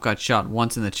one cop got shot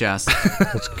once in the chest.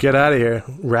 Let's get out of here.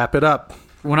 Wrap it up.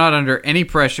 We're not under any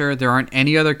pressure. There aren't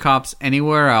any other cops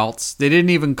anywhere else. They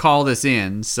didn't even call this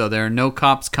in, so there are no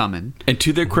cops coming. And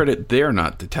to their credit, they're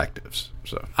not detectives.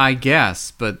 So I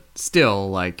guess, but still,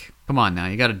 like, come on now,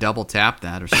 you got to double tap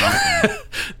that or something.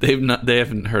 They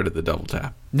haven't heard of the double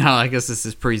tap. No, I guess this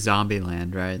is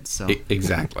pre-Zombieland, right? So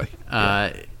exactly.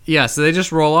 So they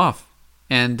just roll off,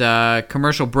 and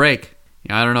commercial break.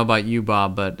 I don't know about you,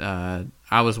 Bob, but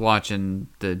I was watching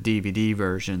the DVD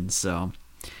version, so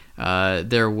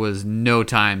there was no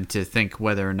time to think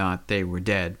whether or not they were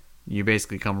dead. You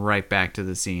basically come right back to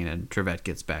the scene, and Trevette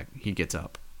gets back. He gets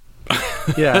up.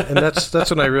 Yeah, and that's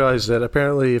when I realized that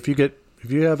apparently if you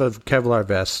have a Kevlar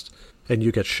vest and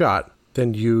you get shot,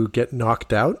 then you get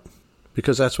knocked out,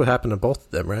 because that's what happened to both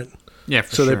of them, right? Yeah,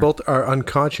 for sure. So they both are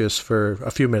unconscious for a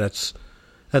few minutes,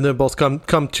 and then both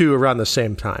come to around the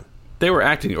same time. They were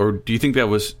acting, or do you think that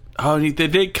was? Oh, they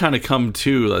did kind of come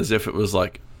to as if it was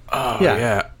like, oh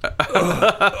yeah.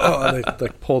 They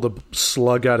like pulled a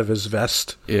slug out of his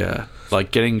vest. Yeah,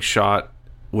 like getting shot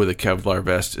with a Kevlar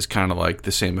vest is kind of like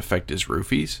the same effect as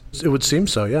roofies. It would seem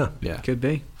so, yeah. Yeah. Could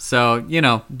be. So,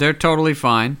 they're totally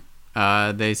fine.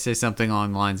 They say something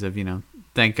along the lines of,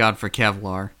 thank God for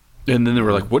Kevlar. And then they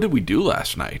were like, what did we do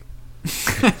last night?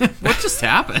 What just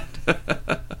happened?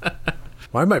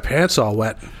 Why are my pants all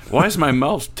wet? Why does my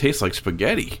mouth taste like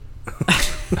spaghetti?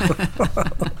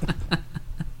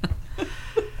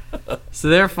 So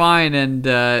they're fine, and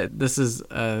this is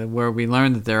where we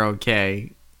learn that they're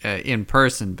okay in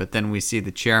person. But then we see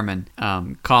the chairman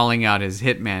calling out his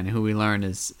hitman, who we learn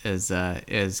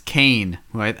is Kane,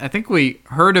 who I think we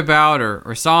heard about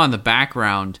or saw in the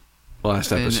background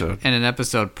Last episode. in an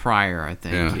episode prior, I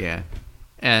think. Yeah.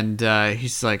 And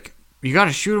he's like, "You got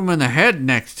to shoot him in the head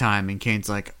next time." And Kane's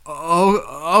like,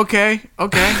 "Oh, okay,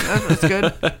 that's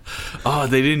good." Oh,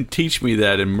 they didn't teach me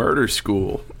that in murder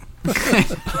school.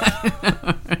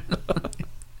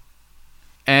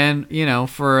 And,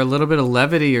 for a little bit of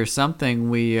levity or something,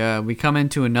 we come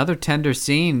into another tender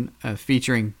scene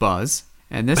featuring Buzz.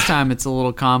 And this time it's a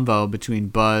little combo between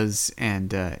Buzz and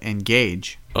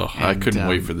Gage. Oh, I couldn't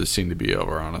wait for this scene to be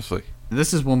over, honestly.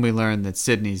 This is when we learn that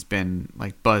Sydney's been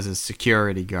like Buzz's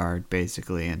security guard,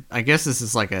 basically. And I guess this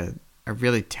is like a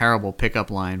really terrible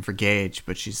pickup line for Gage,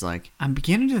 but she's like, "I'm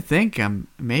beginning to think I'm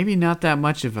maybe not that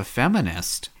much of a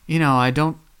feminist.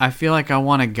 I feel like I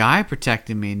want a guy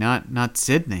protecting me, not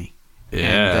Sydney."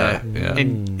 Yeah.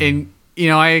 And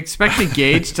I expected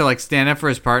Gage to like stand up for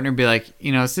his partner and be like,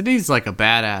 Sydney's like a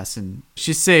badass and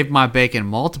she saved my bacon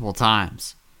multiple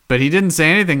times. But he didn't say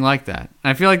anything like that.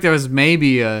 I feel like there was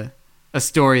maybe a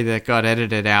story that got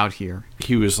edited out here.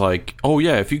 He was like, "Oh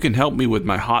yeah, if you can help me with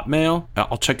my Hotmail,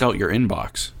 I'll check out your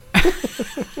inbox."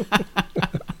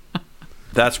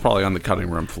 That's probably on the cutting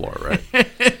room floor, right?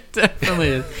 It definitely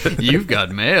is. You've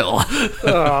got mail.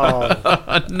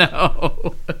 Oh.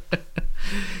 No.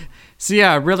 So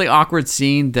yeah, a really awkward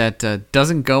scene that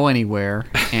doesn't go anywhere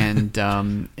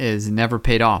and is never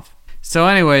paid off. So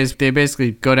anyways, they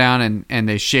basically go down and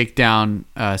they shake down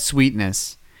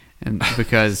Sweetness, and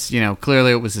because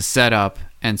clearly it was a setup,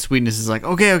 and Sweetness is like,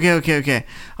 okay,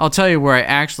 I'll tell you where I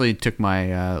actually took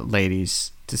my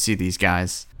ladies to see these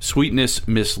guys. Sweetness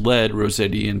misled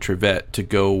Rossetti and Trevette to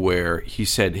go where he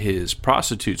said his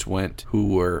prostitutes went,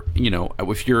 who were,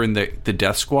 if you're in the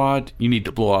death squad, you need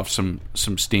to blow off some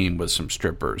steam with some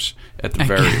strippers at the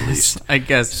very least. I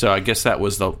guess. So I guess that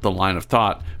was the line of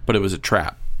thought, but it was a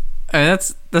trap.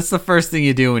 That's the first thing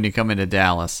you do when you come into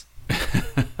Dallas.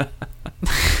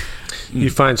 You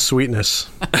find Sweetness.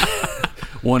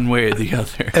 One way or the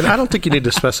other. And I don't think you need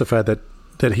to specify that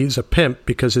he's a pimp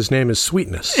because his name is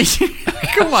Sweetness.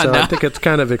 Come on so now. I think it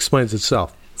kind of explains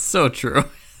itself. So true.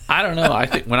 I don't know. I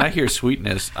think when I hear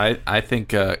Sweetness, I think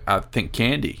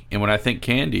candy, and when I think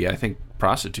candy, I think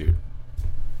prostitute.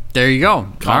 There you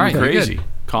go. Call me crazy.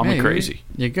 Call me crazy.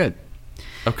 You're good.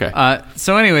 Okay.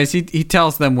 So anyways, he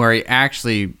tells them where he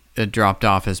actually dropped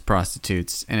off his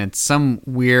prostitutes, and it's some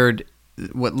weird,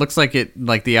 what looks like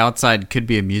the outside could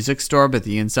be a music store, but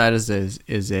the inside is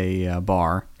a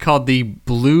bar called the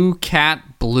Blue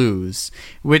Cat Blues,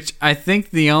 which I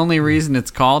think the only reason it's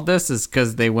called this is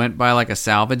because they went by like a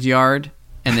salvage yard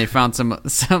and they found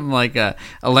some like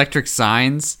electric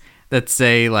signs that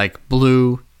say like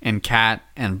blue and cat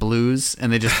and blues,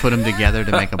 and they just put them together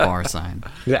to make a bar sign.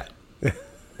 Yeah.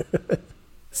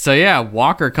 So yeah,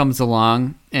 Walker comes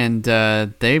along and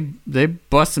they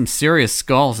bust some serious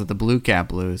skulls at the Blue Cat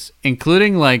Blues,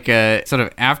 including like a sort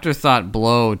of afterthought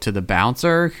blow to the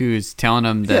bouncer who's telling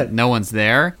him that no one's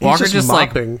there. He's Walker just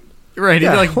mopping. Right, he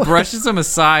like brushes him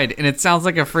aside, and it sounds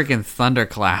like a freaking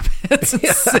thunderclap. It's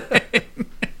insane.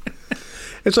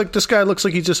 It's like this guy looks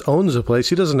like he just owns the place.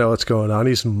 He doesn't know what's going on.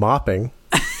 He's mopping.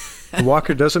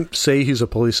 Walker doesn't say he's a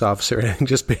police officer and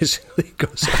just basically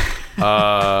goes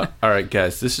all right,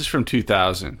 guys, this is from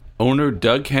 2000. Owner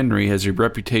Doug Henry has a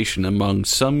reputation among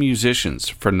some musicians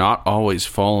for not always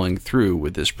following through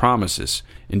with his promises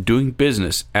and doing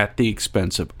business at the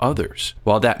expense of others.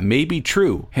 While that may be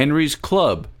true, Henry's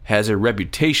club has a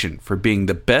reputation for being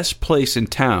the best place in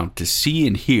town to see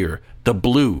and hear the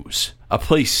blues, a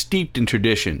place steeped in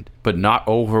tradition but not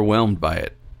overwhelmed by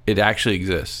it. It actually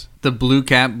exists. The Blue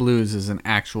Cat Blues is an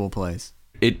actual place.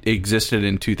 It existed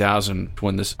in 2000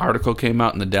 when this article came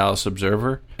out in the Dallas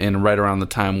Observer, and right around the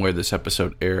time where this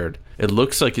episode aired. It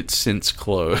looks like it's since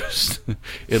closed.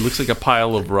 It looks like a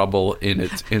pile of rubble in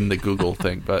the Google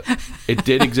thing, but it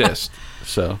did exist.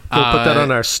 So we'll put that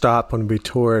on our stop when we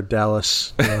tour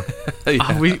Dallas.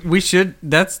 Yeah. We should.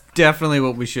 That's definitely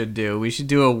what we should do. We should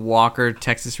do a Walker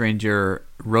Texas Ranger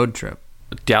road trip.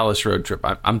 Dallas road trip.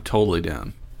 I'm totally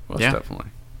down. Most definitely.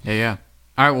 Yeah.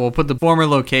 All right, well, we'll put the former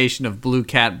location of Blue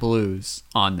Cat Blues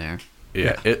on there.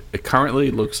 Yeah, it currently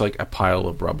looks like a pile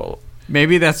of rubble.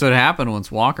 Maybe that's what happened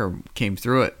once Walker came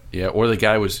through it. Yeah, or the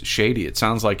guy was shady. It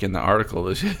sounds like in the article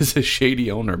this is a shady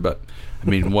owner, but I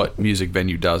mean, what music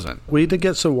venue doesn't? We did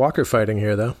get some Walker fighting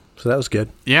here, though, so that was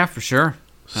good. Yeah, for sure.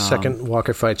 Second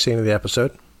Walker fight scene of the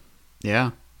episode.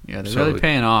 Yeah, they're really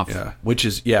paying off. Yeah, which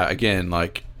is, again,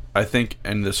 like, I think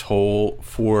in this whole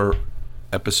 4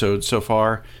 episodes so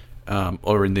far,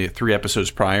 or in the 3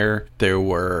 episodes prior, there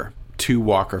were 2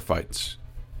 Walker fights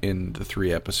in the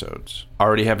 3 episodes.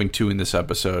 Already having 2 in this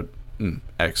episode,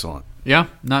 excellent. Yeah,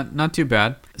 not too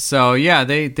bad. So yeah,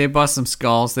 they bust some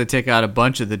skulls. They take out a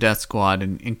bunch of the Death Squad,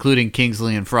 including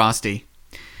Kingsley and Frosty.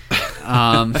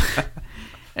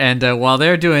 And while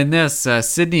they're doing this,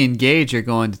 Sidney and Gage are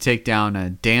going to take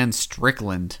down Dan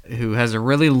Strickland, who has a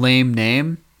really lame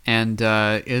name and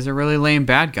is a really lame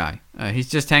bad guy. He's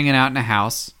just hanging out in a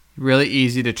house, really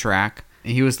easy to track.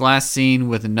 He was last seen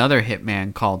with another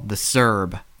hitman called the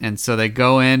Serb. And so they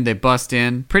go in, they bust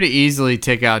in, pretty easily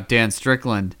take out Dan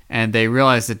Strickland. And they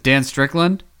realize that Dan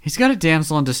Strickland, he's got a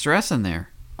damsel in distress in there.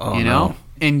 Oh, you know? no.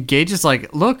 And Gage is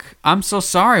like, look, I'm so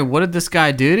sorry. What did this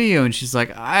guy do to you? And she's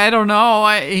like, I don't know.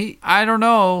 I don't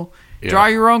know. Yeah. Draw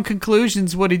your own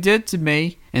conclusions what he did to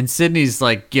me. And Sydney's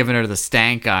like giving her the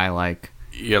stank eye, like.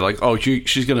 Yeah, like, oh,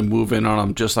 she's going to move in on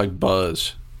him just like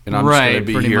Buzz. And I'm Right, just going to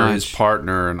be pretty here much. as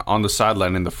partner and on the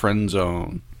sideline in the friend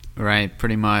zone. Right,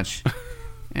 pretty much.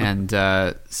 And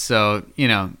so, you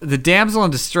know, the damsel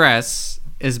in distress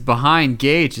is behind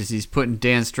Gage as he's putting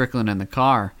Dan Strickland in the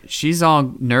car. She's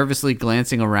all nervously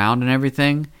glancing around and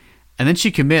everything. And then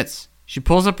she commits. She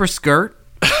pulls up her skirt,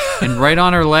 and right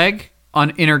on her leg,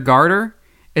 in her garter,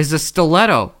 is a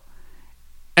stiletto.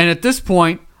 And at this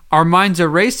point, our minds are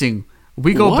racing.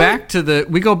 We go What? back to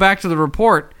the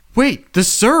report. Wait, the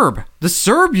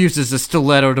Serb uses a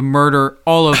stiletto to murder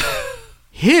all of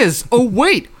his. Oh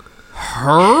wait,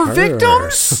 her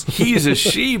victims? He's a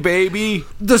she, baby.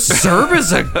 The Serb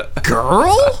is a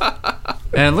girl?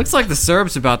 And it looks like the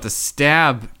Serb's about to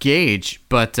stab Gage,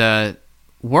 but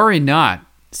worry not.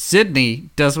 Sydney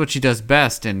does what she does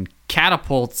best and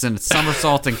catapults in a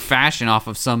somersaulting fashion off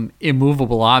of some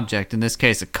immovable object, in this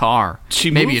case a car. She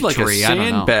maybe moved like tree, a I don't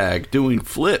know. sandbag doing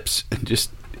flips and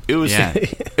just it was Yeah.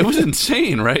 it was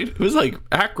insane, right? It was like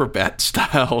acrobat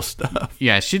style stuff.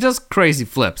 Yeah, she does crazy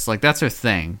flips. Like, that's her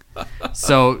thing.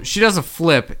 So she does a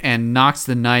flip and knocks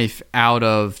the knife out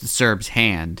of the Serb's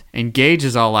hand. And Gage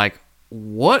is all like,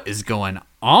 what is going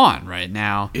on right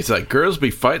now? It's like girls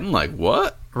be fighting like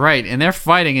what? Right, and they're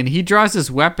fighting, and he draws his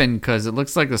weapon because it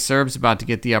looks like the Serb's about to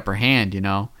get the upper hand, you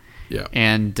know? Yeah.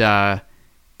 And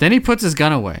then he puts his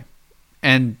gun away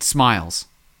and smiles.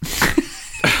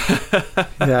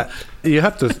 Yeah, you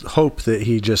have to hope that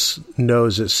he just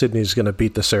knows that Sydney's going to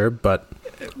beat the Serb, but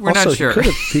We're also not sure.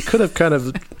 he could have kind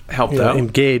of Helped out.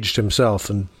 engaged himself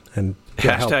and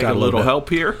helped Hashtag out a little bit. help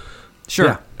here.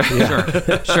 Sure.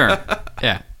 Yeah. Sure.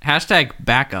 Yeah. Hashtag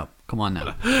backup. Come on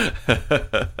now.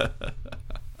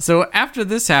 So after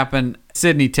this happened,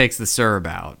 Sydney takes the Serb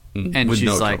out, and with she's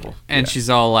no like, trouble. and Yeah. she's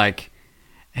all like,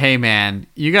 "Hey man,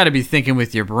 you got to be thinking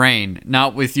with your brain,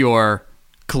 not with your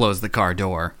close the car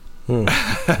door."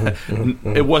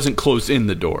 It wasn't closed in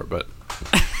the door, but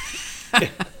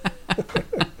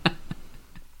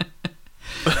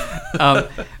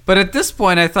But at this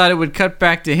point, I thought it would cut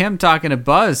back to him talking to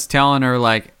Buzz, telling her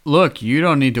like, "Look, you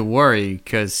don't need to worry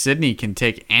because Sydney can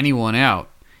take anyone out."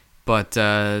 But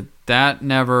that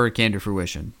never came to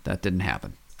fruition. That didn't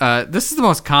happen. This is the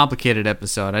most complicated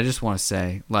episode. I just want to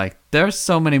say, like, there's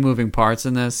so many moving parts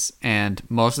in this, and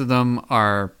most of them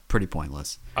are pretty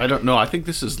pointless. I don't know. I think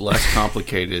this is less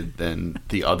complicated than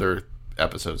the other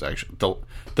episodes, actually.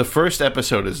 The first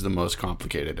episode is the most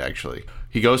complicated, actually.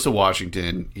 He goes to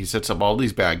Washington. He sets up all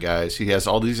these bad guys. He has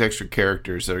all these extra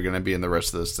characters that are going to be in the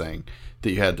rest of this thing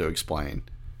that you had to explain.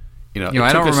 You know, You know, it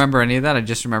I took don't us- remember any of that. I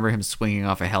just remember him swinging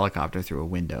off a helicopter through a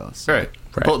window. So. Right.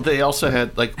 But they also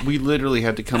had, like, we literally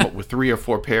had to come up with 3 or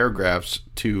 4 paragraphs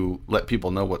to let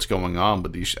people know what's going on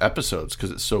with these episodes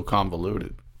because it's so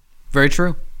convoluted. Very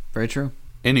true. Very true.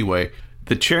 Anyway,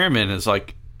 the chairman is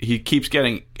like, he keeps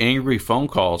getting angry phone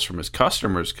calls from his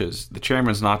customers because the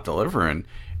chairman's not delivering.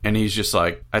 And he's just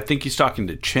like, I think he's talking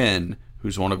to Chen,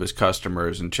 who's one of his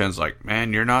customers. And Chen's like,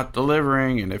 man, you're not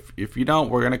delivering. And if you don't,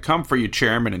 we're going to come for you,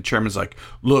 chairman. And chairman's like,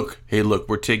 look,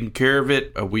 we're taking care of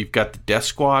it. We've got the death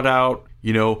squad out,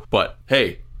 you know. But,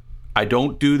 hey, I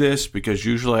don't do this because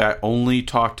usually I only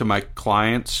talk to my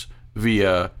clients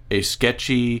via a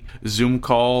sketchy Zoom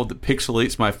call that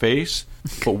pixelates my face.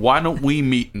 But why don't we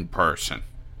meet in person?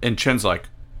 And Chen's like,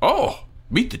 oh,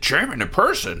 meet the chairman in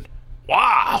person?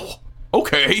 Wow.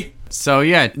 Okay. So,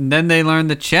 yeah, and then they learn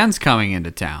that Chen's coming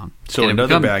into town. So And it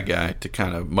another becomes- bad guy to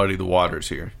kind of muddy the waters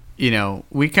here. You know,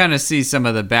 we kind of see some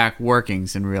of the back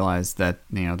workings and realize that,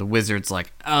 you know, the wizard's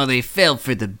like, oh, they fell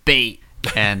for the bait.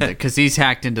 And because he's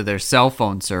hacked into their cell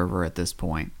phone server at this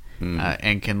point,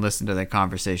 and can listen to their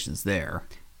conversations there.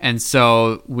 And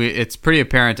so it's pretty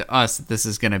apparent to us that this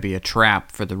is going to be a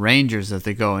trap for the Rangers as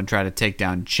they go and try to take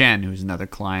down Chen, who's another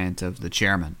client of the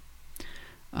chairman.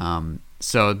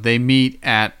 So they meet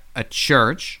at a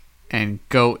church and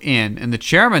go in, and the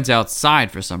chairman's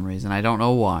outside for some reason. I don't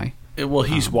know why. Well,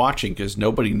 he's watching because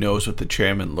nobody knows what the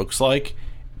chairman looks like.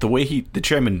 The way the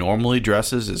chairman normally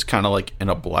dresses is kind of like in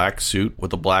a black suit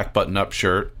with a black button-up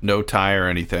shirt, no tie or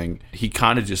anything. He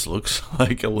kind of just looks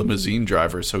like a limousine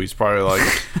driver, so he's probably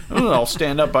like, oh, I'll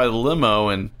stand up by the limo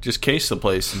and just case the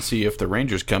place and see if the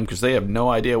Rangers come because they have no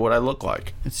idea what I look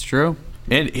like. It's true.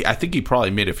 And I think he probably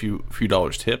made a few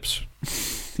dollars tips.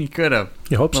 He could have.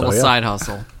 You hope so, Little yeah. side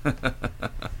hustle.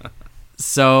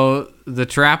 So the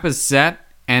trap is set,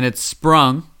 and it's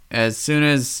sprung as soon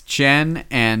as Chen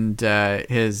and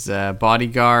his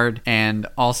bodyguard, and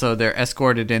also they're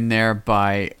escorted in there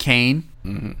by Kane,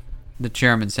 the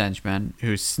chairman's henchman,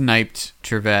 who sniped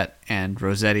Trevette and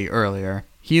Rossetti earlier.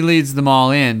 He leads them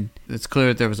all in. It's clear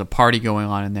that there was a party going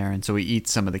on in there, and so he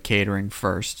eats some of the catering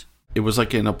first. It was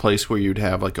like in a place where you'd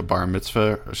have like a bar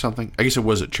mitzvah or something. I guess it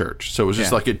was a church. So it was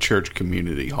just like a church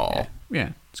community hall. Yeah,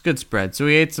 it's good spread. So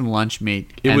he ate some lunch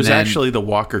meat. It and was then- actually the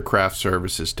Walker Craft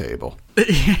Services table.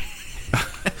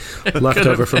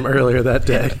 Leftover from earlier that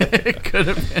day. It could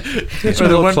have been. Some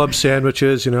little club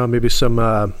sandwiches, maybe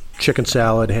some chicken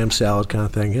salad, ham salad kind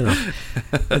of thing,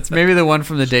 It's maybe the one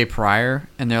from the day prior,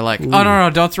 and they're like, "Oh no,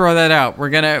 don't throw that out. We're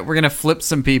gonna flip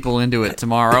some people into it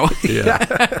tomorrow." Yeah.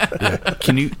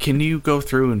 Can you go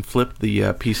through and flip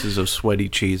the pieces of sweaty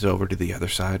cheese over to the other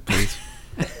side, please?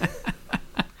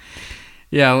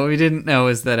 Yeah, what we didn't know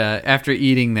is that after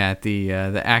eating that, the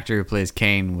actor who plays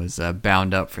Kane was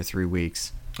bound up for 3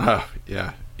 weeks. Oh,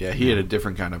 yeah. Yeah, he had a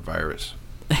different kind of virus.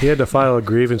 He had to file a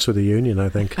grievance with the union, I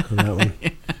think, on that one.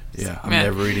 Yeah, I'm Man.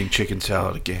 never eating chicken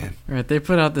salad again. Right, they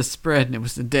put out this spread, and it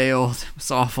was a day old. It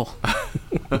was awful.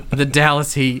 The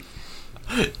Dallas heat.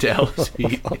 Dallas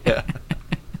heat, yeah.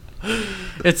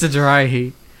 It's a dry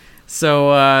heat.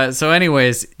 So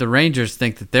anyways, the Rangers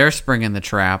think that they're springing the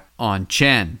trap on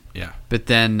Chen. Yeah. But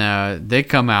then they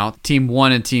come out, Team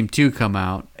 1 and Team 2 come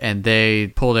out, and they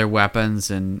pull their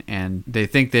weapons, and they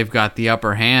think they've got the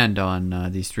upper hand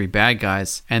on these 3 bad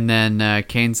guys. And then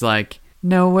Kane's like,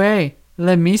 no way,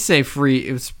 let me say free.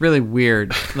 It was really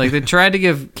weird. Like, they tried to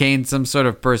give Kane some sort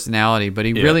of personality, but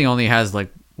he really only has,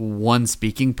 like, one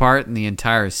speaking part in the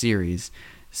entire series.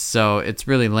 So it's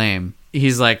really lame.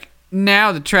 He's like,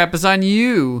 now the trap is on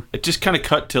you. It just kind of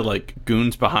cut to, like,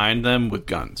 goons behind them with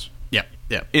guns.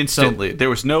 Yep. Instantly. There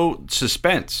was no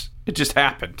suspense. It just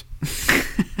happened.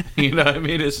 You know what I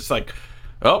mean? It's just like,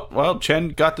 oh, well,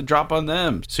 Chen got the drop on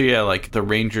them. So, yeah, like, the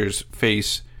Rangers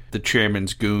face the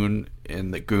chairman's goon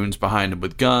and the goons behind him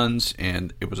with guns,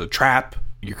 and it was a trap.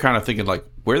 You're kind of thinking, like,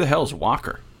 where the hell's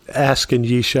Walker? Ask and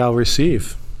ye shall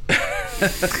receive.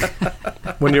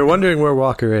 When you're wondering where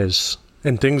Walker is,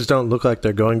 and things don't look like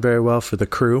they're going very well for the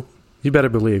crew, you better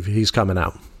believe he's coming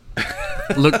out.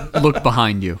 Look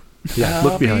behind you. Yeah,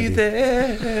 look behind you.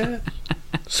 There.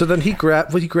 So then he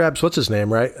grabs what's his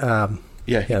name, right?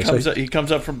 He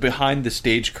comes up from behind the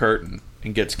stage curtain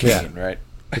and gets Kane, right?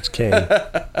 It's Kane.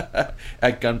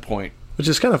 At gunpoint. Which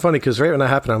is kind of funny because right when that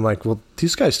happened, I'm like, well,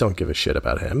 these guys don't give a shit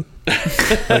about him.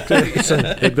 Like,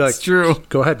 they'd be like, It's true.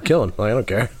 Go ahead, kill him. Like, I don't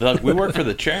care. They're like, we work for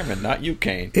the chairman, not you,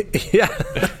 Kane. Yeah.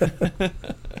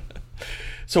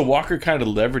 So Walker kind of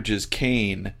leverages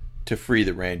Kane to free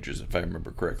the Rangers, if I remember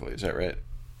correctly. Is that right?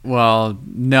 Well,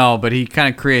 no, but he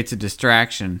kind of creates a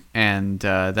distraction, and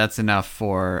that's enough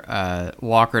for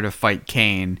Walker to fight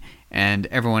Kane and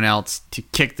everyone else to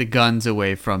kick the guns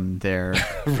away from their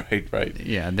Right.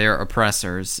 their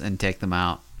oppressors and take them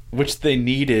out. Which they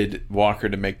needed Walker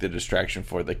to make the distraction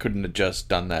for. They couldn't have just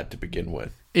done that to begin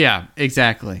with. Yeah,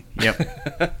 exactly.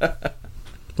 Yep.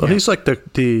 Well, he's like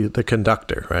the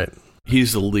conductor, right?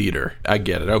 He's the leader. I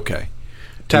get it. Okay.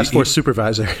 Task force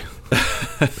supervisor.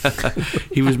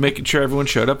 He was making sure everyone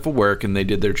showed up for work and they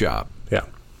did their job. Yeah.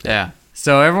 Yeah.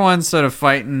 So everyone's sort of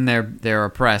fighting their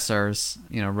oppressors.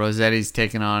 You know, Rossetti's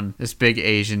taking on this big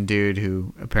Asian dude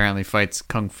who apparently fights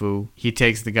kung fu. He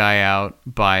takes the guy out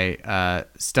by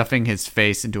stuffing his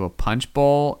face into a punch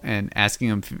bowl and asking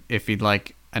him if he'd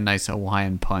like a nice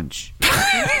Hawaiian punch.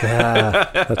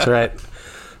 Yeah, that's right.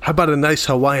 How about a nice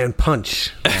Hawaiian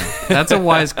punch? That's a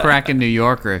wisecracking New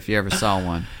Yorker if you ever saw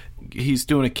one. He's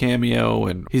doing a cameo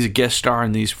and he's a guest star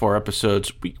in these 4 episodes.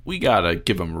 We gotta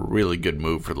give him a really good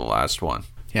move for the last one.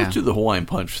 Yeah. Let's do the Hawaiian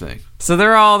punch thing. So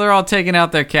they're all taking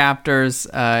out their captors,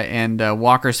 and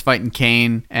Walker's fighting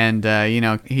Kane, and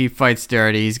he fights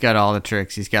dirty. He's got all the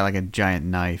tricks. He's got like a giant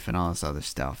knife and all this other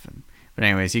stuff. But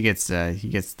anyways, he gets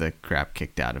the crap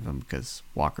kicked out of him because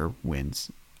Walker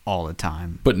wins. all the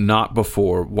time. But not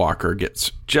before Walker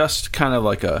gets just kind of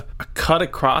like a cut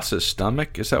across his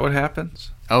stomach. Is that what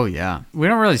happens? Oh, yeah. We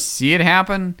don't really see it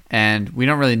happen, and we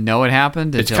don't really know it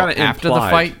happened It's until kinda after the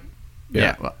implied. fight.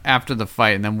 Yeah. Well, after the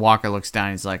fight, and then Walker looks down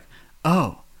and he's like,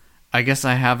 oh, I guess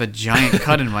I have a giant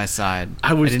cut in my side.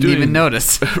 I didn't even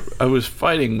notice. I was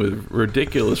fighting with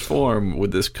ridiculous form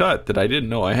with this cut that I didn't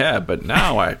know I had, but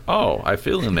now I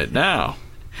feeling it now.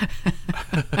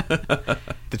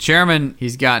 The chairman,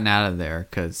 he's gotten out of there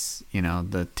because,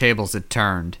 the tables had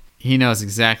turned. He knows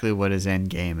exactly what his end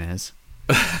game is.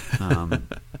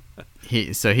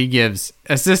 He gives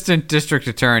Assistant District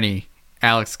Attorney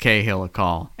Alex Cahill a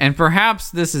call. And perhaps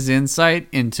this is insight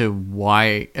into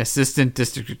why Assistant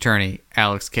District Attorney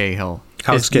Alex Cahill...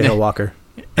 Alex Cahill Walker.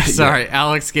 Sorry,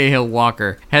 Alex Cahill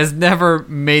Walker has never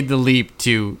made the leap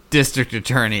to District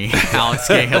Attorney Alex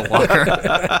Cahill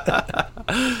Walker.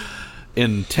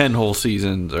 In 10 whole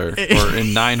seasons or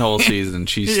in 9 whole seasons,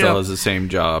 she still has the same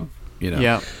job.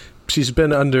 Yeah. She's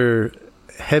been under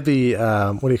heavy,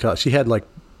 what do you call it? She had like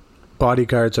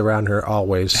bodyguards around her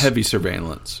always. Heavy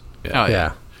surveillance. Yeah. Oh,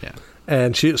 yeah.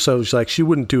 And she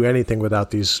wouldn't do anything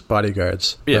without these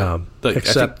bodyguards. Yeah.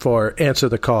 Except for answer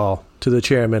the call to the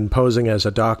chairman posing as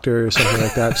a doctor or something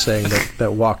like that, saying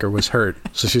that Walker was hurt.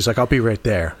 So she's like, I'll be right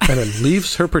there. And then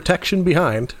leaves her protection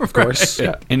behind, of course.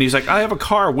 Yeah. And he's like, I have a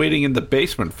car waiting in the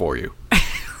basement for you.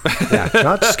 Yeah,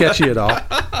 not sketchy at all.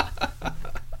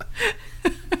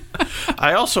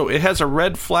 It has a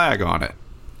red flag on it.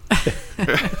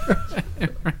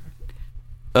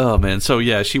 Oh, man. So,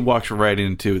 yeah, she walks right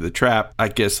into the trap. I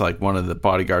guess, like, one of the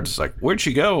bodyguards is like, where'd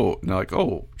she go? And they're like,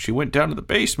 oh, she went down to the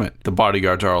basement. The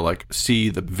bodyguards are all like, see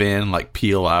the van, like,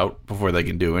 peel out before they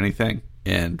can do anything.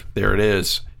 And there it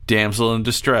is. Damsel in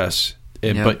distress.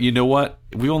 But you know what?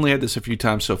 We only had this a few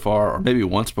times so far, or maybe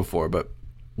once before, but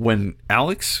when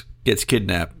Alex gets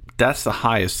kidnapped, that's the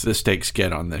highest the stakes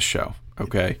get on this show.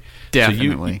 Okay?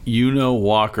 Definitely. So you know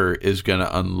Walker is going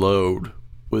to unload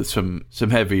with some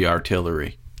heavy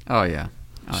artillery. Oh, yeah.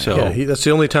 That's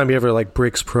the only time he ever like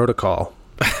breaks protocol.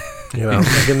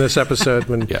 Like in this episode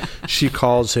when she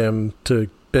calls him to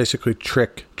basically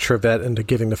trick Trevette into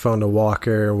giving the phone to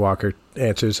Walker. Walker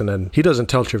answers, and then he doesn't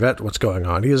tell Trevette what's going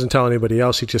on. He doesn't tell anybody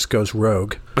else. He just goes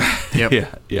rogue.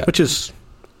 Yep. Yeah. Which is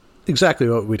exactly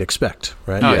what we'd expect,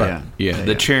 right? Oh, yeah.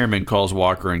 The chairman calls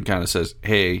Walker and kind of says,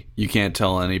 hey, you can't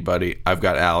tell anybody. I've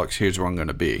got Alex. Here's where I'm going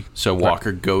to be. So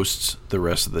Walker ghosts the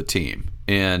rest of the team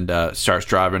and starts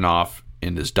driving off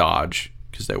in his Dodge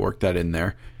because they worked that in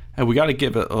there. And we got to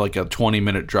give it like a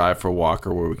 20-minute drive for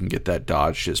Walker where we can get that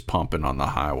Dodge just pumping on the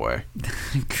highway.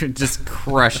 Just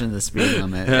crushing the speed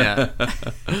limit. Yeah.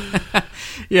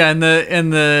 Yeah, and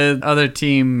the other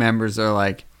team members are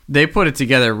like, they put it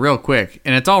together real quick,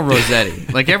 and it's all Rossetti.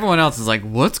 Like, everyone else is like,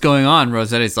 what's going on?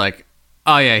 Rossetti's like,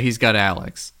 oh, yeah, he's got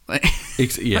Alex.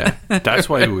 Yeah, that's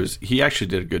why he actually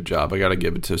did a good job. I got to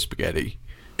give it to Spaghetti.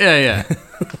 Yeah.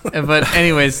 But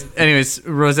anyways,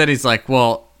 Rossetti's like,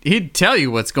 well, he'd tell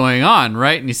you what's going on,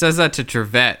 right? And he says that to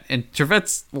Trevette, and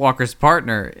Trevette's Walker's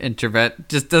partner, and Trevette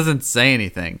just doesn't say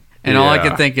anything. And all I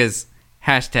can think is,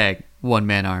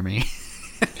 #1-man army.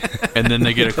 And then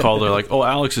they get a call. They're like, oh,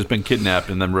 Alex has been kidnapped.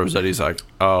 And then Rossetti's like,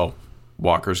 oh,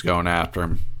 Walker's going after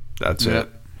him. That's it.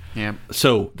 Yeah.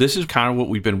 So this is kind of what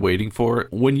we've been waiting for.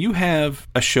 When you have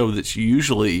a show that's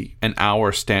usually an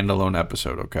hour standalone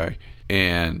episode, okay,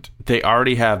 and they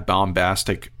already have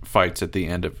bombastic fights at the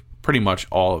end of pretty much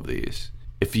all of these.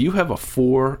 If you have a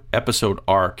 4-episode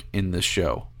arc in this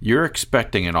show, you're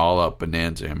expecting an all-out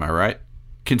bonanza, am I right?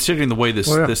 Considering the way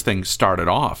this thing started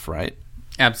off, right?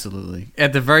 Absolutely.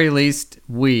 At the very least,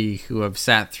 we who have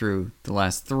sat through the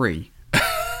last 3,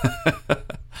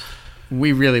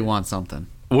 we really want something.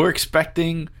 We're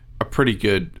expecting a pretty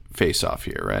good face-off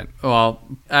here, right? Well,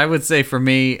 I would say for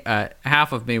me,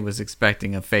 half of me was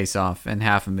expecting a face-off, and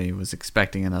half of me was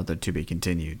expecting another to be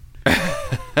continued.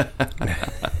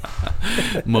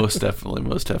 Most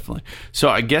definitely. So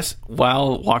I guess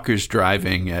while Walker's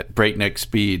driving at breakneck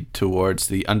speed towards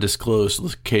the undisclosed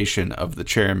location of the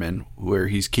chairman where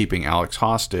he's keeping Alex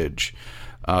hostage,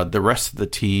 the rest of the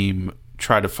team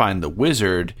try to find the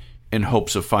wizard in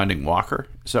hopes of finding Walker.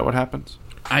 Is that what happens?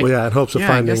 In hopes of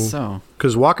finding. I guess so.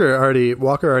 Because Walker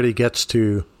already gets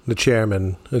to the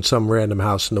chairman in some random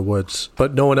house in the woods,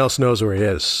 but no one else knows where he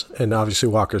is, and obviously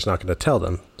Walker's not going to tell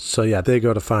them. So they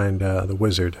go to find the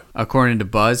wizard. According to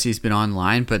Buzz, he's been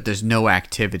online, but there's no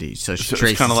activity, so she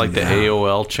traces it's kind of like the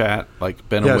AOL chat, like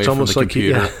been away from the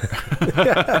computer.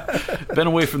 Been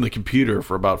away from the computer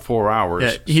for about 4 hours.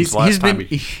 Yeah, he's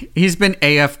been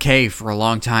AFK for a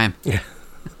long time.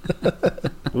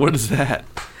 What is that?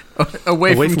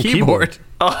 away from keyboard.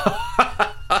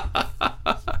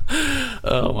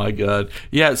 Oh my god.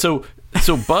 Yeah, so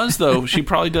Buzz though, she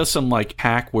probably does some like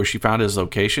hack where she found his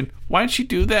location. Why didn't she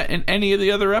do that in any of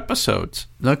the other episodes?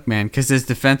 Look, man, because his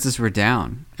defenses were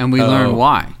down, and we learn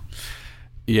why.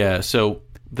 Yeah, so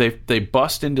they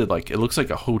bust into like, it looks like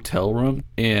a hotel room,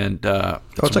 and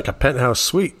it's like a penthouse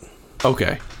suite.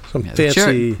 Okay. Some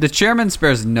fancy. The chairman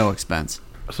spares no expense.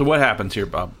 So what happens here,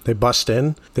 Bob? They bust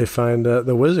in. They find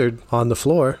the wizard on the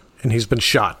floor, and he's been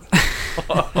shot.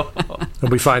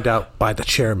 And we find out by the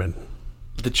chairman.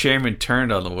 The chairman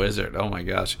turned on the wizard. Oh my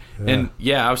gosh. Yeah. And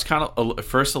yeah, I was kind of at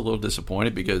first a little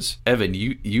disappointed because Evan,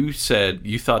 you said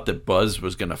you thought that Buzz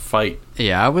was going to fight.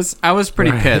 Yeah, I was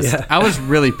pretty pissed. Yeah. I was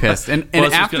really pissed. And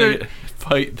Buzz after was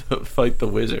gonna fight the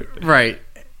wizard. Right.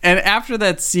 And after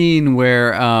that scene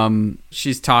where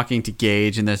she's talking to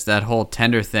Gage and there's that whole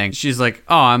tender thing, she's like,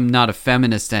 oh, I'm not a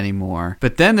feminist anymore.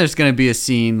 But then there's going to be a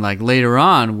scene like later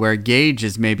on where Gage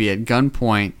is maybe at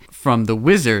gunpoint from the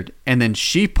wizard, and then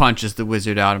she punches the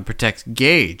wizard out and protects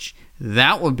Gage.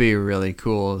 That would be a really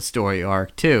cool story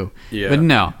arc too. Yeah. But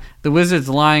no, the wizard's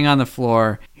lying on the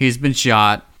floor. He's been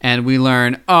shot. And we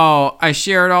learn, oh, I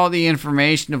shared all the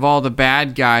information of all the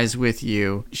bad guys with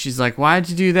you. She's like, why'd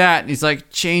you do that? And he's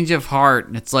like, change of heart.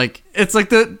 And it's like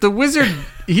the wizard,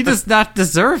 he does not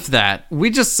deserve that. We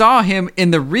just saw him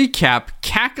in the recap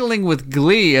cackling with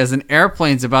glee as an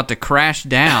airplane's about to crash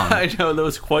down. I know, that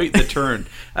was quite the turn.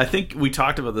 I think we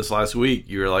talked about this last week.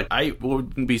 You were like, I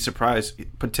wouldn't be surprised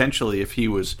potentially if he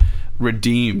was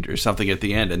redeemed or something at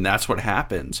the end, and that's what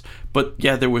happens. But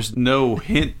yeah, there was no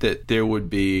hint that there would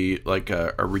be like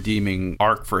a redeeming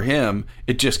arc for him.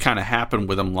 It just kind of happened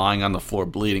with him lying on the floor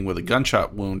bleeding with a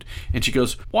gunshot wound, and she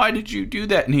goes, why did you do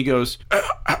that? And he goes,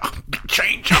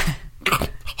 change of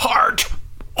heart.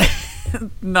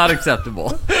 Not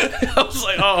acceptable. I was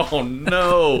like, oh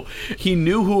no. He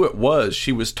knew who it was.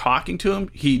 She was talking to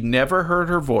him. He never heard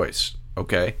her voice.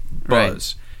 Okay,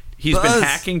 Buzz. Right. He's been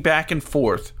hacking back and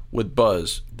forth with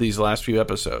Buzz these last few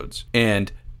episodes, and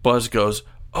Buzz goes,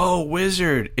 oh,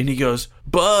 wizard, and he goes,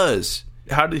 Buzz.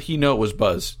 How did he know it was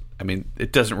Buzz? I mean,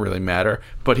 it doesn't really matter,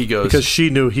 but he goes, because she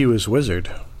knew he was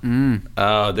wizard.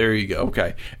 Oh, there you go.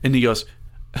 Okay. And he goes,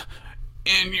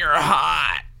 and you're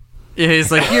hot. Yeah,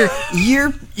 he's like,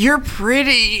 you're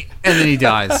pretty, and then he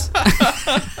dies.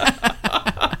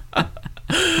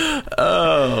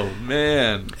 Oh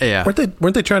man! Yeah,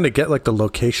 weren't they trying to get like the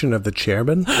location of the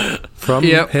chairman from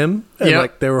him? And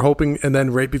like they were hoping, and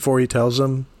then right before he tells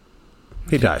them,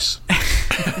 he dies.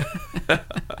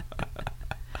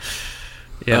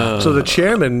 Yeah. So the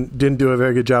chairman didn't do a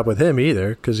very good job with him either,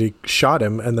 because he shot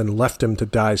him and then left him to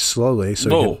die slowly.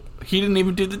 So he didn't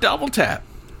even do the double tap.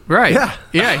 Right.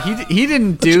 Yeah. He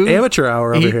didn't do amateur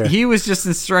hour over here. He was just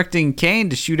instructing Kane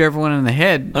to shoot everyone in the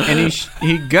head, and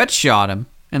he gut shot him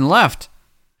and left.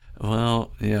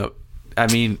 Well, yeah.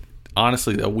 I mean,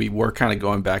 honestly, though, we were kind of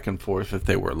going back and forth if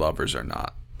they were lovers or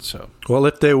not. So, well,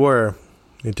 if they were,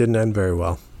 it didn't end very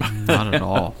well. Not at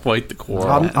all. Quite the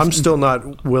quarrel. I'm still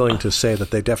not willing to say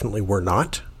that they definitely were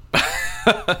not.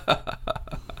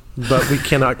 But we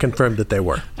cannot confirm that they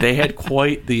were. They had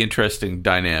quite the interesting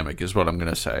dynamic, is what I'm going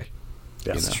to say.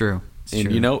 Yeah. It's true.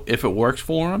 And, if it works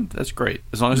for them, that's great.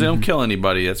 As long as they don't kill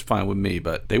anybody, that's fine with me.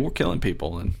 But they were killing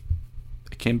people, and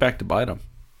it came back to bite them.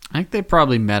 I think they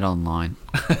probably met online.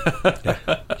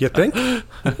 You think?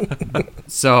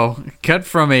 So, cut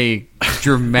from a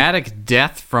dramatic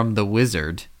death from the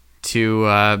wizard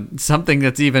to something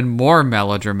that's even more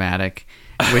melodramatic,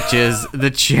 which is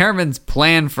the chairman's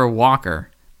plan for Walker.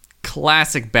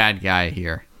 Classic bad guy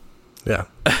here. Yeah.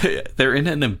 They're in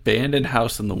an abandoned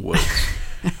house in the woods,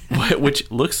 which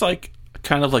looks like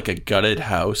kind of like a gutted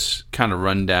house, kind of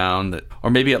run down, or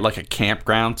maybe at like a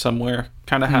campground somewhere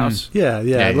kind of house. Yeah,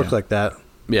 it looked like that.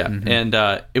 Yeah, and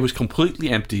it was completely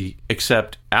empty,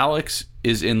 except Alex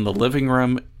is in the living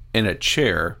room in a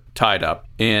chair, tied up,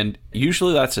 and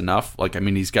usually that's enough. Like, I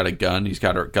mean, he's got a gun, he's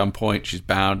got her at gunpoint, she's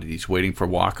bound, and he's waiting for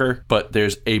Walker, but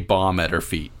there's a bomb at her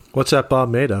feet. What's that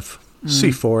bomb made of?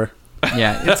 C4.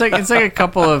 Yeah, it's like a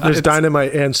couple of. There's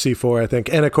dynamite and C4, I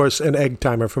think, and of course an egg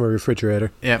timer from a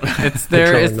refrigerator. Yeah, it's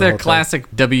their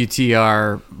classic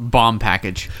WTR bomb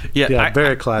package. Yeah,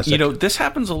 very classic. This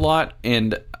happens a lot,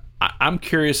 and I'm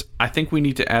curious. I think we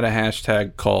need to add a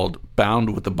hashtag called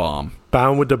 "Bound with the Bomb."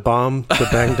 Bound with the bomb, the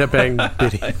bang, the bang,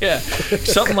 biddy. Yeah,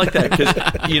 something like that. Because,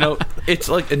 it's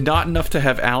like not enough to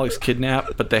have Alex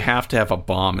kidnapped, but they have to have a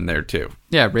bomb in there, too.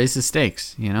 Yeah, raise the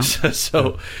stakes,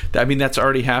 So, I mean, that's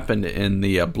already happened in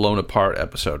the Blown Apart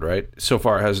episode, right? So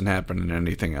far, it hasn't happened in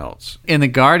anything else. In the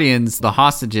Guardians, the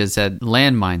hostages had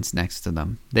landmines next to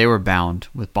them. They were bound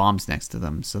with bombs next to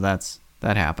them, so that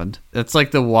happened. It's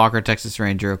like the Walker Texas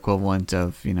Ranger equivalent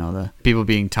of, the people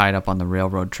being tied up on the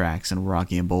railroad tracks in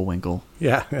Rocky and Bullwinkle.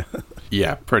 Yeah.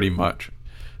 Yeah, pretty much.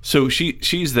 So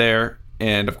she's there,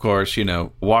 and of course,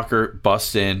 Walker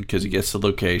busts in because he gets the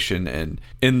location, and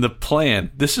in the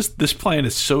plan, this plan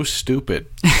is so stupid.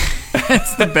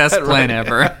 It's the best plan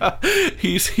ever.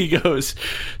 He goes,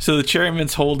 so the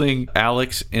chairman's holding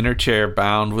Alex in her chair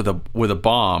bound with a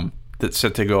bomb that's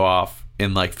set to go off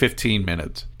in like 15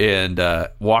 minutes. And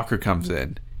Walker comes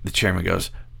in. The chairman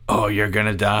goes, "Oh, you're going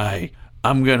to die.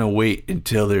 I'm going to wait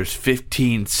until there's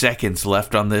 15 seconds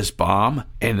left on this bomb,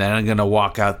 and then I'm going to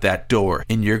walk out that door.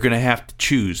 And you're going to have to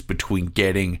choose between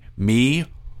getting me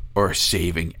or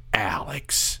saving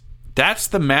Alex." That's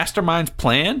the mastermind's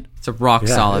plan? It's a rock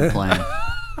solid plan.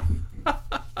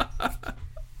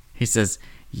 He says,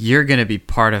 "You're going to be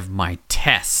part of my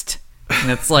test." And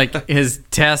it's like his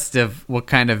test of what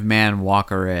kind of man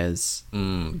Walker is.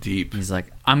 Deep. He's like,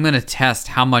 "I'm going to test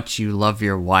how much you love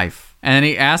your wife." And then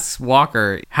he asks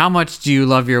Walker, "How much do you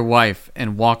love your wife?"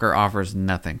 And Walker offers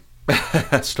nothing.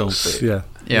 Stoneface. Yeah.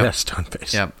 Yep. Yeah,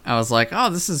 Stoneface. Yep. I was like, oh,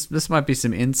 this might be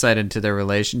some insight into their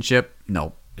relationship.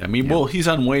 Nope. I mean, well, he's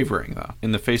unwavering, though.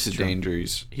 In the face of danger,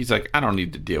 he's like, "I don't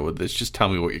need to deal with this. Just tell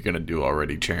me what you're going to do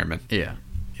already, Chairman." Yeah.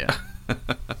 Yeah.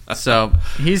 So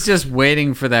he's just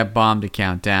waiting for that bomb to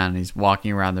count down. And he's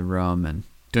walking around the room and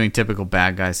doing typical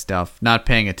bad guy stuff, not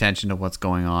paying attention to what's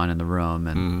going on in the room,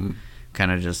 and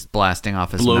kind of just blasting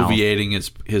off his mouth. Bloviating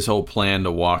his whole plan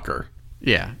to Walker.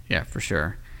 Yeah, for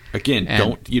sure.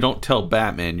 Again, you don't tell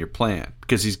Batman your plan,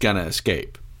 because he's going to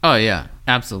escape. Oh, yeah,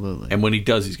 absolutely. And when he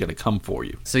does, he's going to come for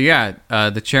you. So,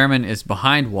 the chairman is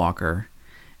behind Walker,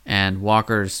 and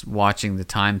Walker's watching the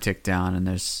time tick down, and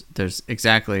there's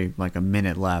exactly like a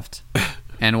minute left.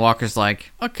 And Walker's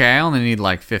like, "Okay, I only need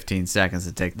like 15 seconds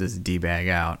to take this D-bag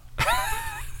out."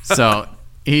 So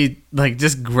he like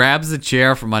just grabs the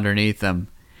chair from underneath him,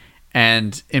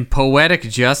 and in poetic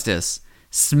justice,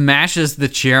 smashes the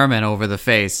chairman over the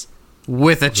face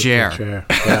with a chair. Yeah.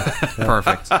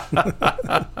 Perfect.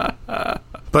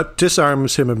 But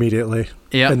disarms him immediately.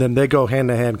 Yeah. And then they go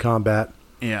hand-to-hand combat.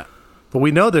 Yeah. But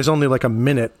we know there's only like a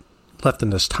minute left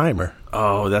in this timer.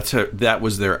 Oh, that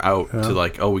was their out to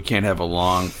like, oh, we can't have a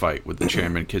long fight with the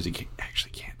chairman because he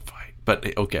actually can't fight.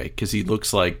 But okay, because he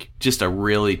looks like just a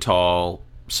really tall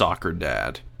soccer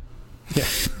dad. Yeah.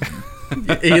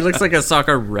 He looks like a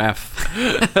soccer ref.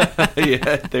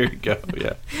 Yeah, there you go.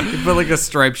 Yeah. He put like a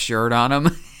striped shirt on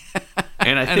him.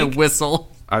 And I think a whistle.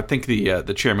 I think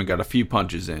the chairman got a few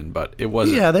punches in, but it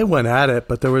wasn't. Yeah, they went at it,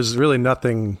 but there was really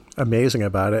nothing amazing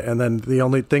about it. And then the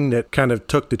only thing that kind of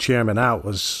took the chairman out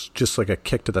was just like a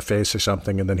kick to the face or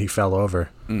something, and then he fell over.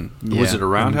 Was it a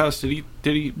roundhouse? Did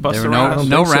he bust There a were roundhouse?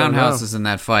 no so, roundhouses in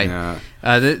that fight. Yeah.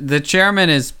 The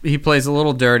chairman he plays a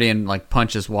little dirty and like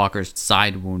punches Walker's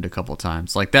side wound a couple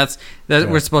times. Like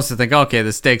we're supposed to think, okay,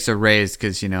 the stakes are raised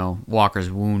because Walker's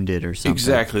wounded or something.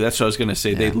 Exactly. That's what I was going to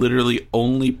say. They literally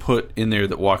only put in there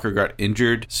that Walker got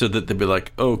injured so that they'd be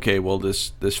like, okay, well,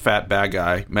 this fat bad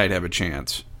guy might have a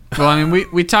chance. Well, I mean,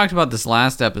 we talked about this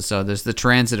last episode. There's the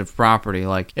transitive property.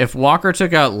 Like, if Walker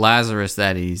took out Lazarus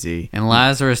that easy, and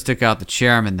Lazarus took out the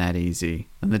chairman that easy,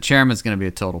 then the chairman's going to be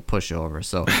a total pushover.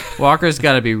 So Walker's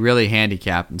got to be really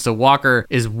handicapped. And so Walker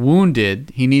is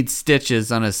wounded. He needs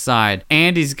stitches on his side,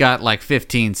 and he's got like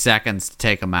 15 seconds to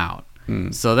take him out.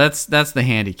 So that's the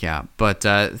handicap. But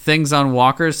things on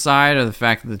Walker's side are the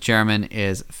fact that the chairman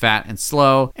is fat and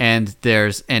slow, and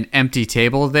there's an empty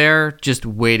table there just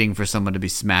waiting for someone to be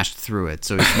smashed through it.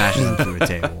 So he smashes him through a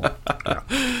table.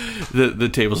 The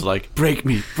table's like, break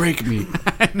me.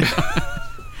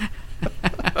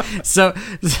 So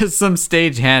some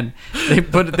stagehand,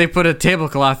 they put a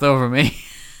tablecloth over me.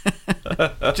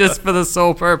 Just for the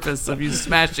sole purpose of you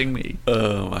smashing me.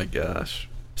 Oh my gosh.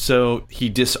 So he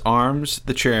disarms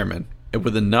the chairman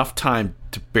with enough time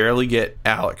to barely get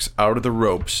Alex out of the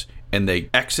ropes, and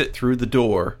they exit through the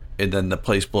door, and then the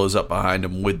place blows up behind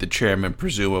him with the chairman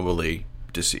presumably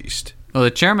deceased. Well,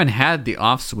 the chairman had the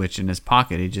off switch in his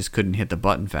pocket. He just couldn't hit the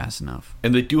button fast enough.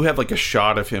 And they do have like a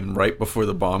shot of him right before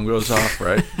the bomb goes off,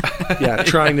 right? Yeah,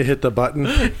 trying to hit the button.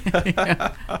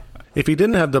 Yeah. If he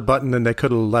didn't have the button, then they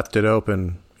could have left it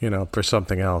open, for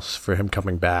something else, for him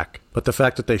coming back. But the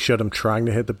fact that they showed him trying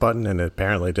to hit the button and it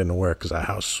apparently didn't work because the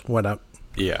house went up.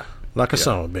 Yeah. Like a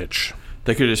son of a bitch.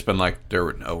 They could have just been like, there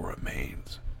were no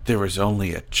remains. There was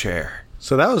only a chair.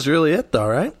 So that was really it, though,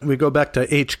 right? We go back to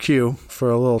HQ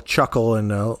for a little chuckle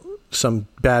and some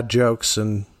bad jokes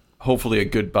and... Hopefully a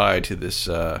goodbye to this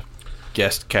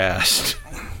guest cast.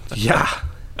 Yeah.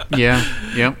 Yeah,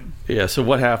 yep. Yeah, so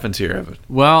what happens here, Evan?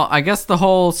 Well, I guess the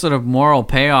whole sort of moral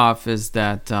payoff is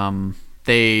that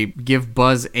they give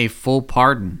Buzz a full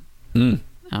pardon.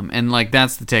 And, like,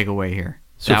 that's the takeaway here.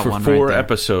 So that for one 4 right there.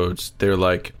 episodes, they're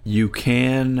like, you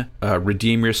can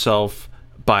redeem yourself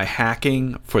by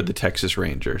hacking for the Texas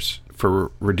Rangers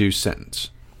for reduced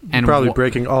sentence. And Probably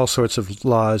breaking all sorts of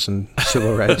laws and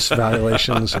civil rights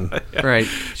violations. And Right.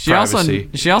 She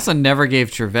Privacy. also never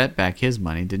gave Trevette back his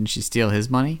money. Didn't she steal his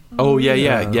money? Oh,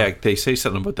 yeah. They say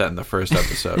something about that in the first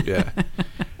episode, yeah.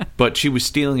 But she was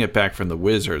stealing it back from the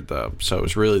wizard, though, so it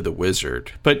was really the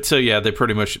wizard. But so, yeah, they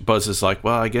pretty much, Buzz is like,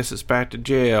 well, I guess it's back to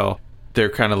jail. They're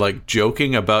kind of like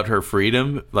joking about her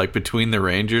freedom, like between the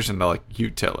Rangers, and they're like,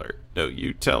 you tell her. No,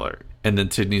 you tell her. And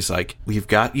then Sydney's like, we've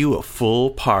got you a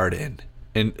full pardon.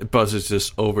 And Buzz is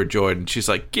just overjoyed, and she's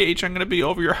like, Gage, I'm going to be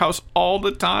over your house all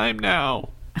the time now.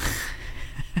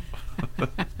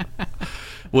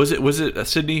 Was it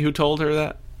Sydney who told her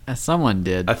that? Someone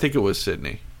did. I think it was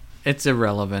Sydney. It's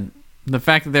irrelevant. The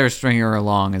fact that they were stringing her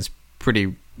along is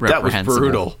pretty reprehensible. That was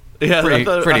brutal. Yeah, Pretty I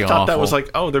thought that awful. was like,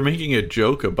 oh, they're making a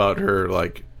joke about her,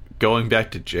 like, going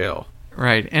back to jail.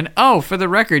 Right. And, for the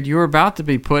record, you were about to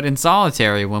be put in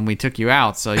solitary when we took you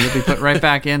out, so you'll be put right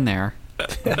back in there.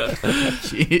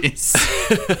 Jeez.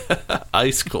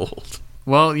 Ice cold.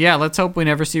 Well, yeah, let's hope we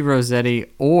never see Rossetti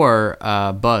or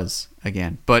Buzz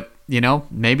again. But,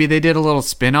 maybe they did a little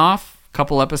spin-off,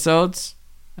 couple episodes.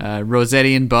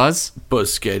 Rossetti and Buzz.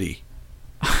 Buzzsketty.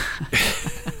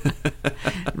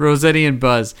 Rossetti and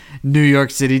Buzz. New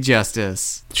York City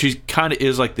Justice. She kind of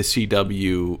is like the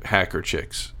CW hacker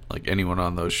chicks. Like anyone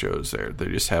on those shows there. They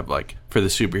just have like, for the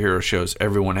superhero shows,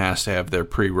 everyone has to have their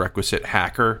prerequisite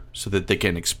hacker so that they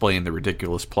can explain the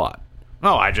ridiculous plot.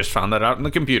 Oh, I just found that out in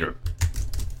the computer.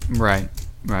 Right.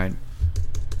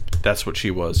 That's what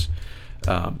she was.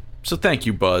 So thank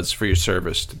you, Buzz, for your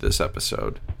service to this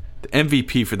episode. The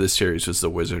MVP for this series was the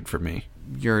Wizard for me.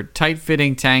 Your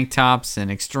tight-fitting tank tops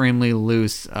and extremely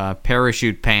loose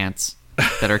parachute pants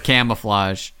that are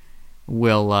camouflage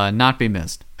will not be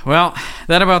missed. Well,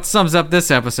 that about sums up this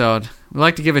episode. We'd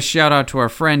like to give a shout-out to our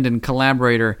friend and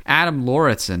collaborator, Adam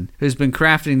Lauritsen, who's been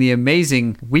crafting the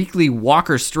amazing weekly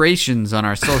Walkerstrations on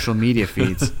our social media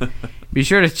feeds. Be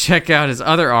sure to check out his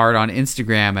other art on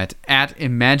Instagram at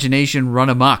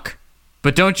 @ImaginationRunAmuck.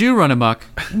 But don't you run amok.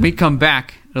 When we come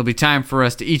back, it'll be time for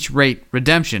us to each rate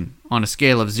Redemption on a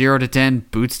scale of 0 to 10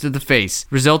 boots to the face,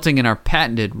 resulting in our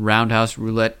patented Roundhouse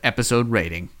Roulette episode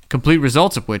rating. Complete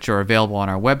results of which are available on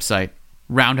our website,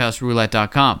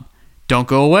 roundhouseroulette.com. Don't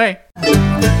go away.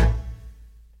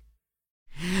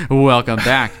 Welcome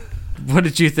back. What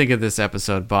did you think of this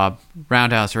episode, Bob?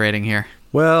 Roundhouse rating here.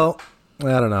 well,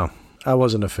 I don't know. I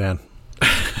wasn't a fan.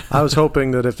 I was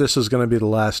hoping that if this was going to be the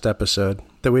last episode,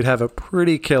 that we'd have a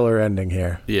pretty killer ending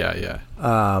here. Yeah.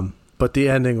 But the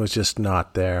ending was just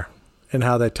not there. And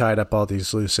how they tied up all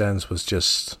these loose ends was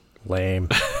just lame.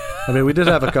 I mean, we did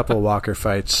have a couple of Walker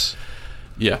fights.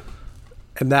 Yeah.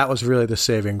 And that was really the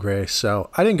saving grace. So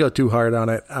I didn't go too hard on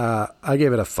it. I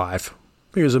gave it a 5. I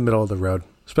think it was the middle of the road,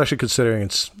 especially considering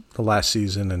it's the last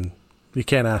season and you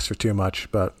can't ask for too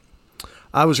much. But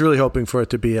I was really hoping for it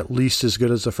to be at least as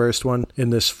good as the first one in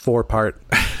this 4-part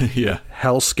Yeah.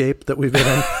 hellscape that we've been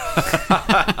in.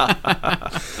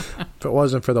 If it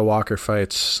wasn't for the Walker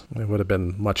fights, it would have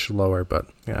been much lower. But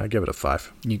yeah, I give it a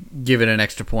 5. You give it an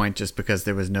extra point just because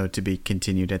there was no to be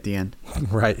continued at the end.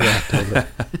 Right, yeah, totally.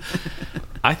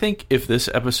 I think if this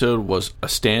episode was a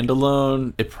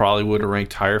standalone, it probably would have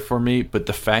ranked higher for me. But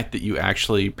the fact that you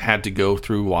actually had to go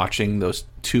through watching those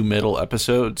 2 middle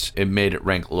episodes, it made it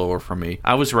rank lower for me.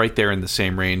 I was right there in the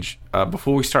same range.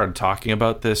 Before we started talking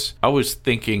about this, I was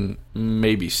thinking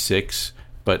maybe 6,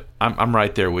 but I'm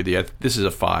right there with you. This is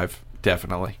a 5,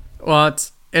 definitely. Well,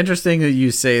 it's interesting that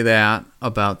you say that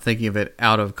about thinking of it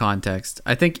out of context.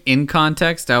 I think in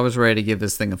context, I was ready to give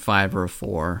this thing a 5 or a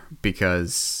 4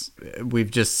 because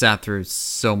we've just sat through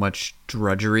so much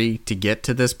drudgery to get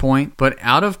to this point. But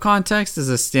out of context, as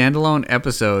a standalone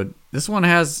episode, this one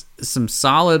has some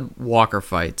solid Walker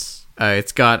fights.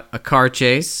 It's got a car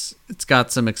chase. It's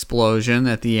got some explosion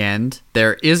at the end.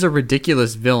 There is a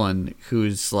ridiculous villain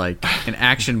who's like an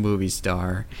action movie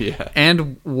star. Yeah.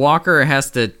 And Walker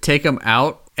has to take him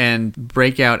out and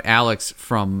break out Alex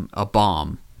from a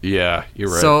bomb. Yeah, you're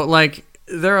right. So, like,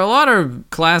 there are a lot of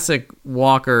classic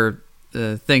Walker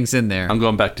things in there. I'm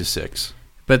going back to 6.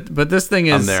 But this thing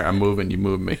is... I'm there. I'm moving. You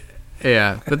move me.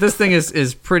 Yeah, but this thing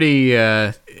is pretty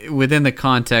within the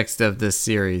context of this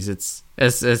series. It's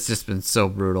just been so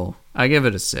brutal. I give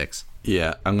it a 6.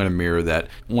 Yeah, I'm going to mirror that.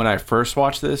 When I first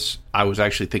watched this, I was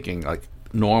actually thinking, like,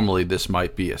 normally this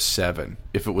might be a 7.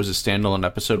 If it was a standalone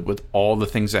episode with all the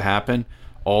things that happen,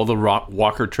 all the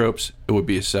Walker tropes, it would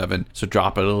be a 7. So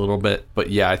drop it a little bit. But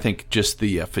yeah, I think just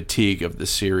the fatigue of the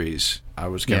series, I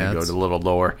was going to go to a little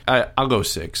lower. I'll go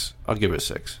 6. I'll give it a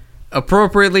 6.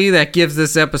 Appropriately, that gives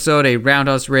this episode a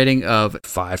Roundhouse rating of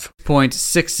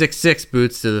 5.666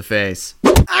 boots to the face.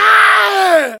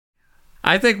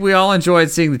 I think we all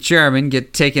enjoyed seeing the chairman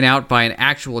get taken out by an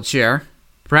actual chair.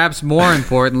 Perhaps more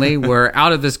importantly, we're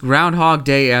out of this Groundhog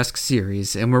Day-esque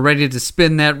series, and we're ready to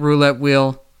spin that roulette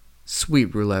wheel,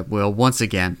 sweet roulette wheel, once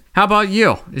again. How about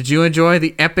you? Did you enjoy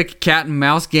the epic cat and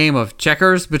mouse game of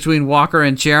checkers between Walker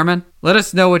and Chairman? Let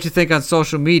us know what you think on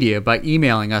social media by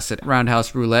emailing us at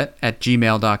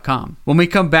roundhouseroulette@gmail.com. When we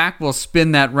come back, we'll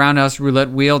spin that Roundhouse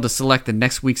Roulette wheel to select the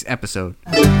next week's episode.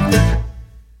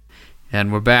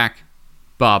 And we're back.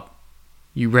 Bob,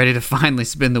 you ready to finally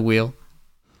spin the wheel?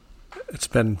 It's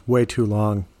been way too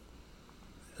long.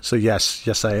 So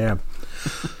yes, I am.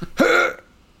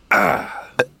 Oh,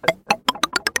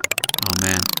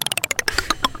 man.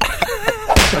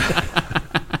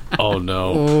 Oh,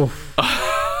 no.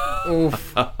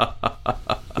 Oof.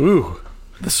 Ooh.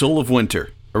 The Soul of Winter.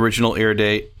 Original air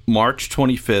date, March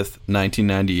 25th,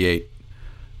 1998.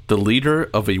 The leader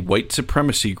of a white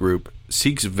supremacy group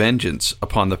seeks vengeance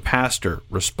upon the pastor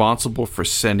responsible for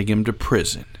sending him to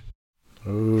prison.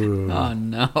 Ooh. Oh,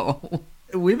 no.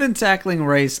 We've been tackling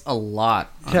race a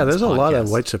lot. Yeah, there's a lot of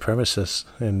white supremacists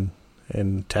in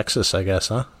Texas, I guess,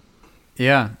 huh?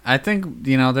 Yeah, I think,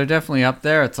 they're definitely up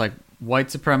there. It's like white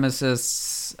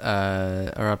supremacists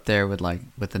are up there with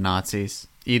the Nazis.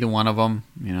 Either one of them,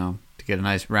 to get a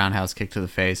nice roundhouse kick to the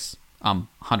face. I'm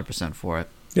 100% for it.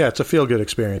 Yeah, it's a feel-good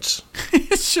experience.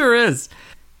 It sure is.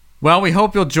 Well, we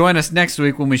hope you'll join us next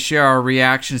week when we share our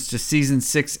reactions to Season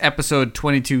 6, Episode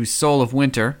 22, Soul of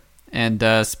Winter. And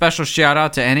special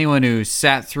shout-out to anyone who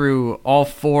sat through all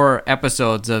 4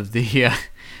 episodes of the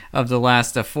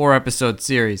last 4-episode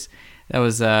series. That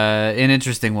was an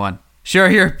interesting one. Share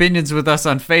your opinions with us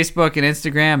on Facebook and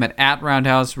Instagram at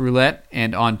Roundhouse Roulette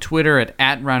and on Twitter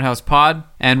at Roundhouse Pod.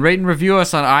 And rate and review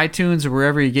us on iTunes or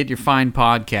wherever you get your fine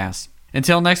podcasts.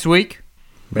 Until next week,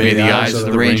 may the eyes of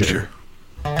the Ranger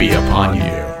be upon you.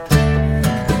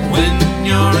 When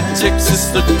you're in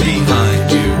Texas, look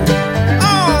behind you.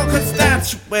 Oh, 'cause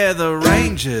that's where the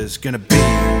Ranger's gonna be.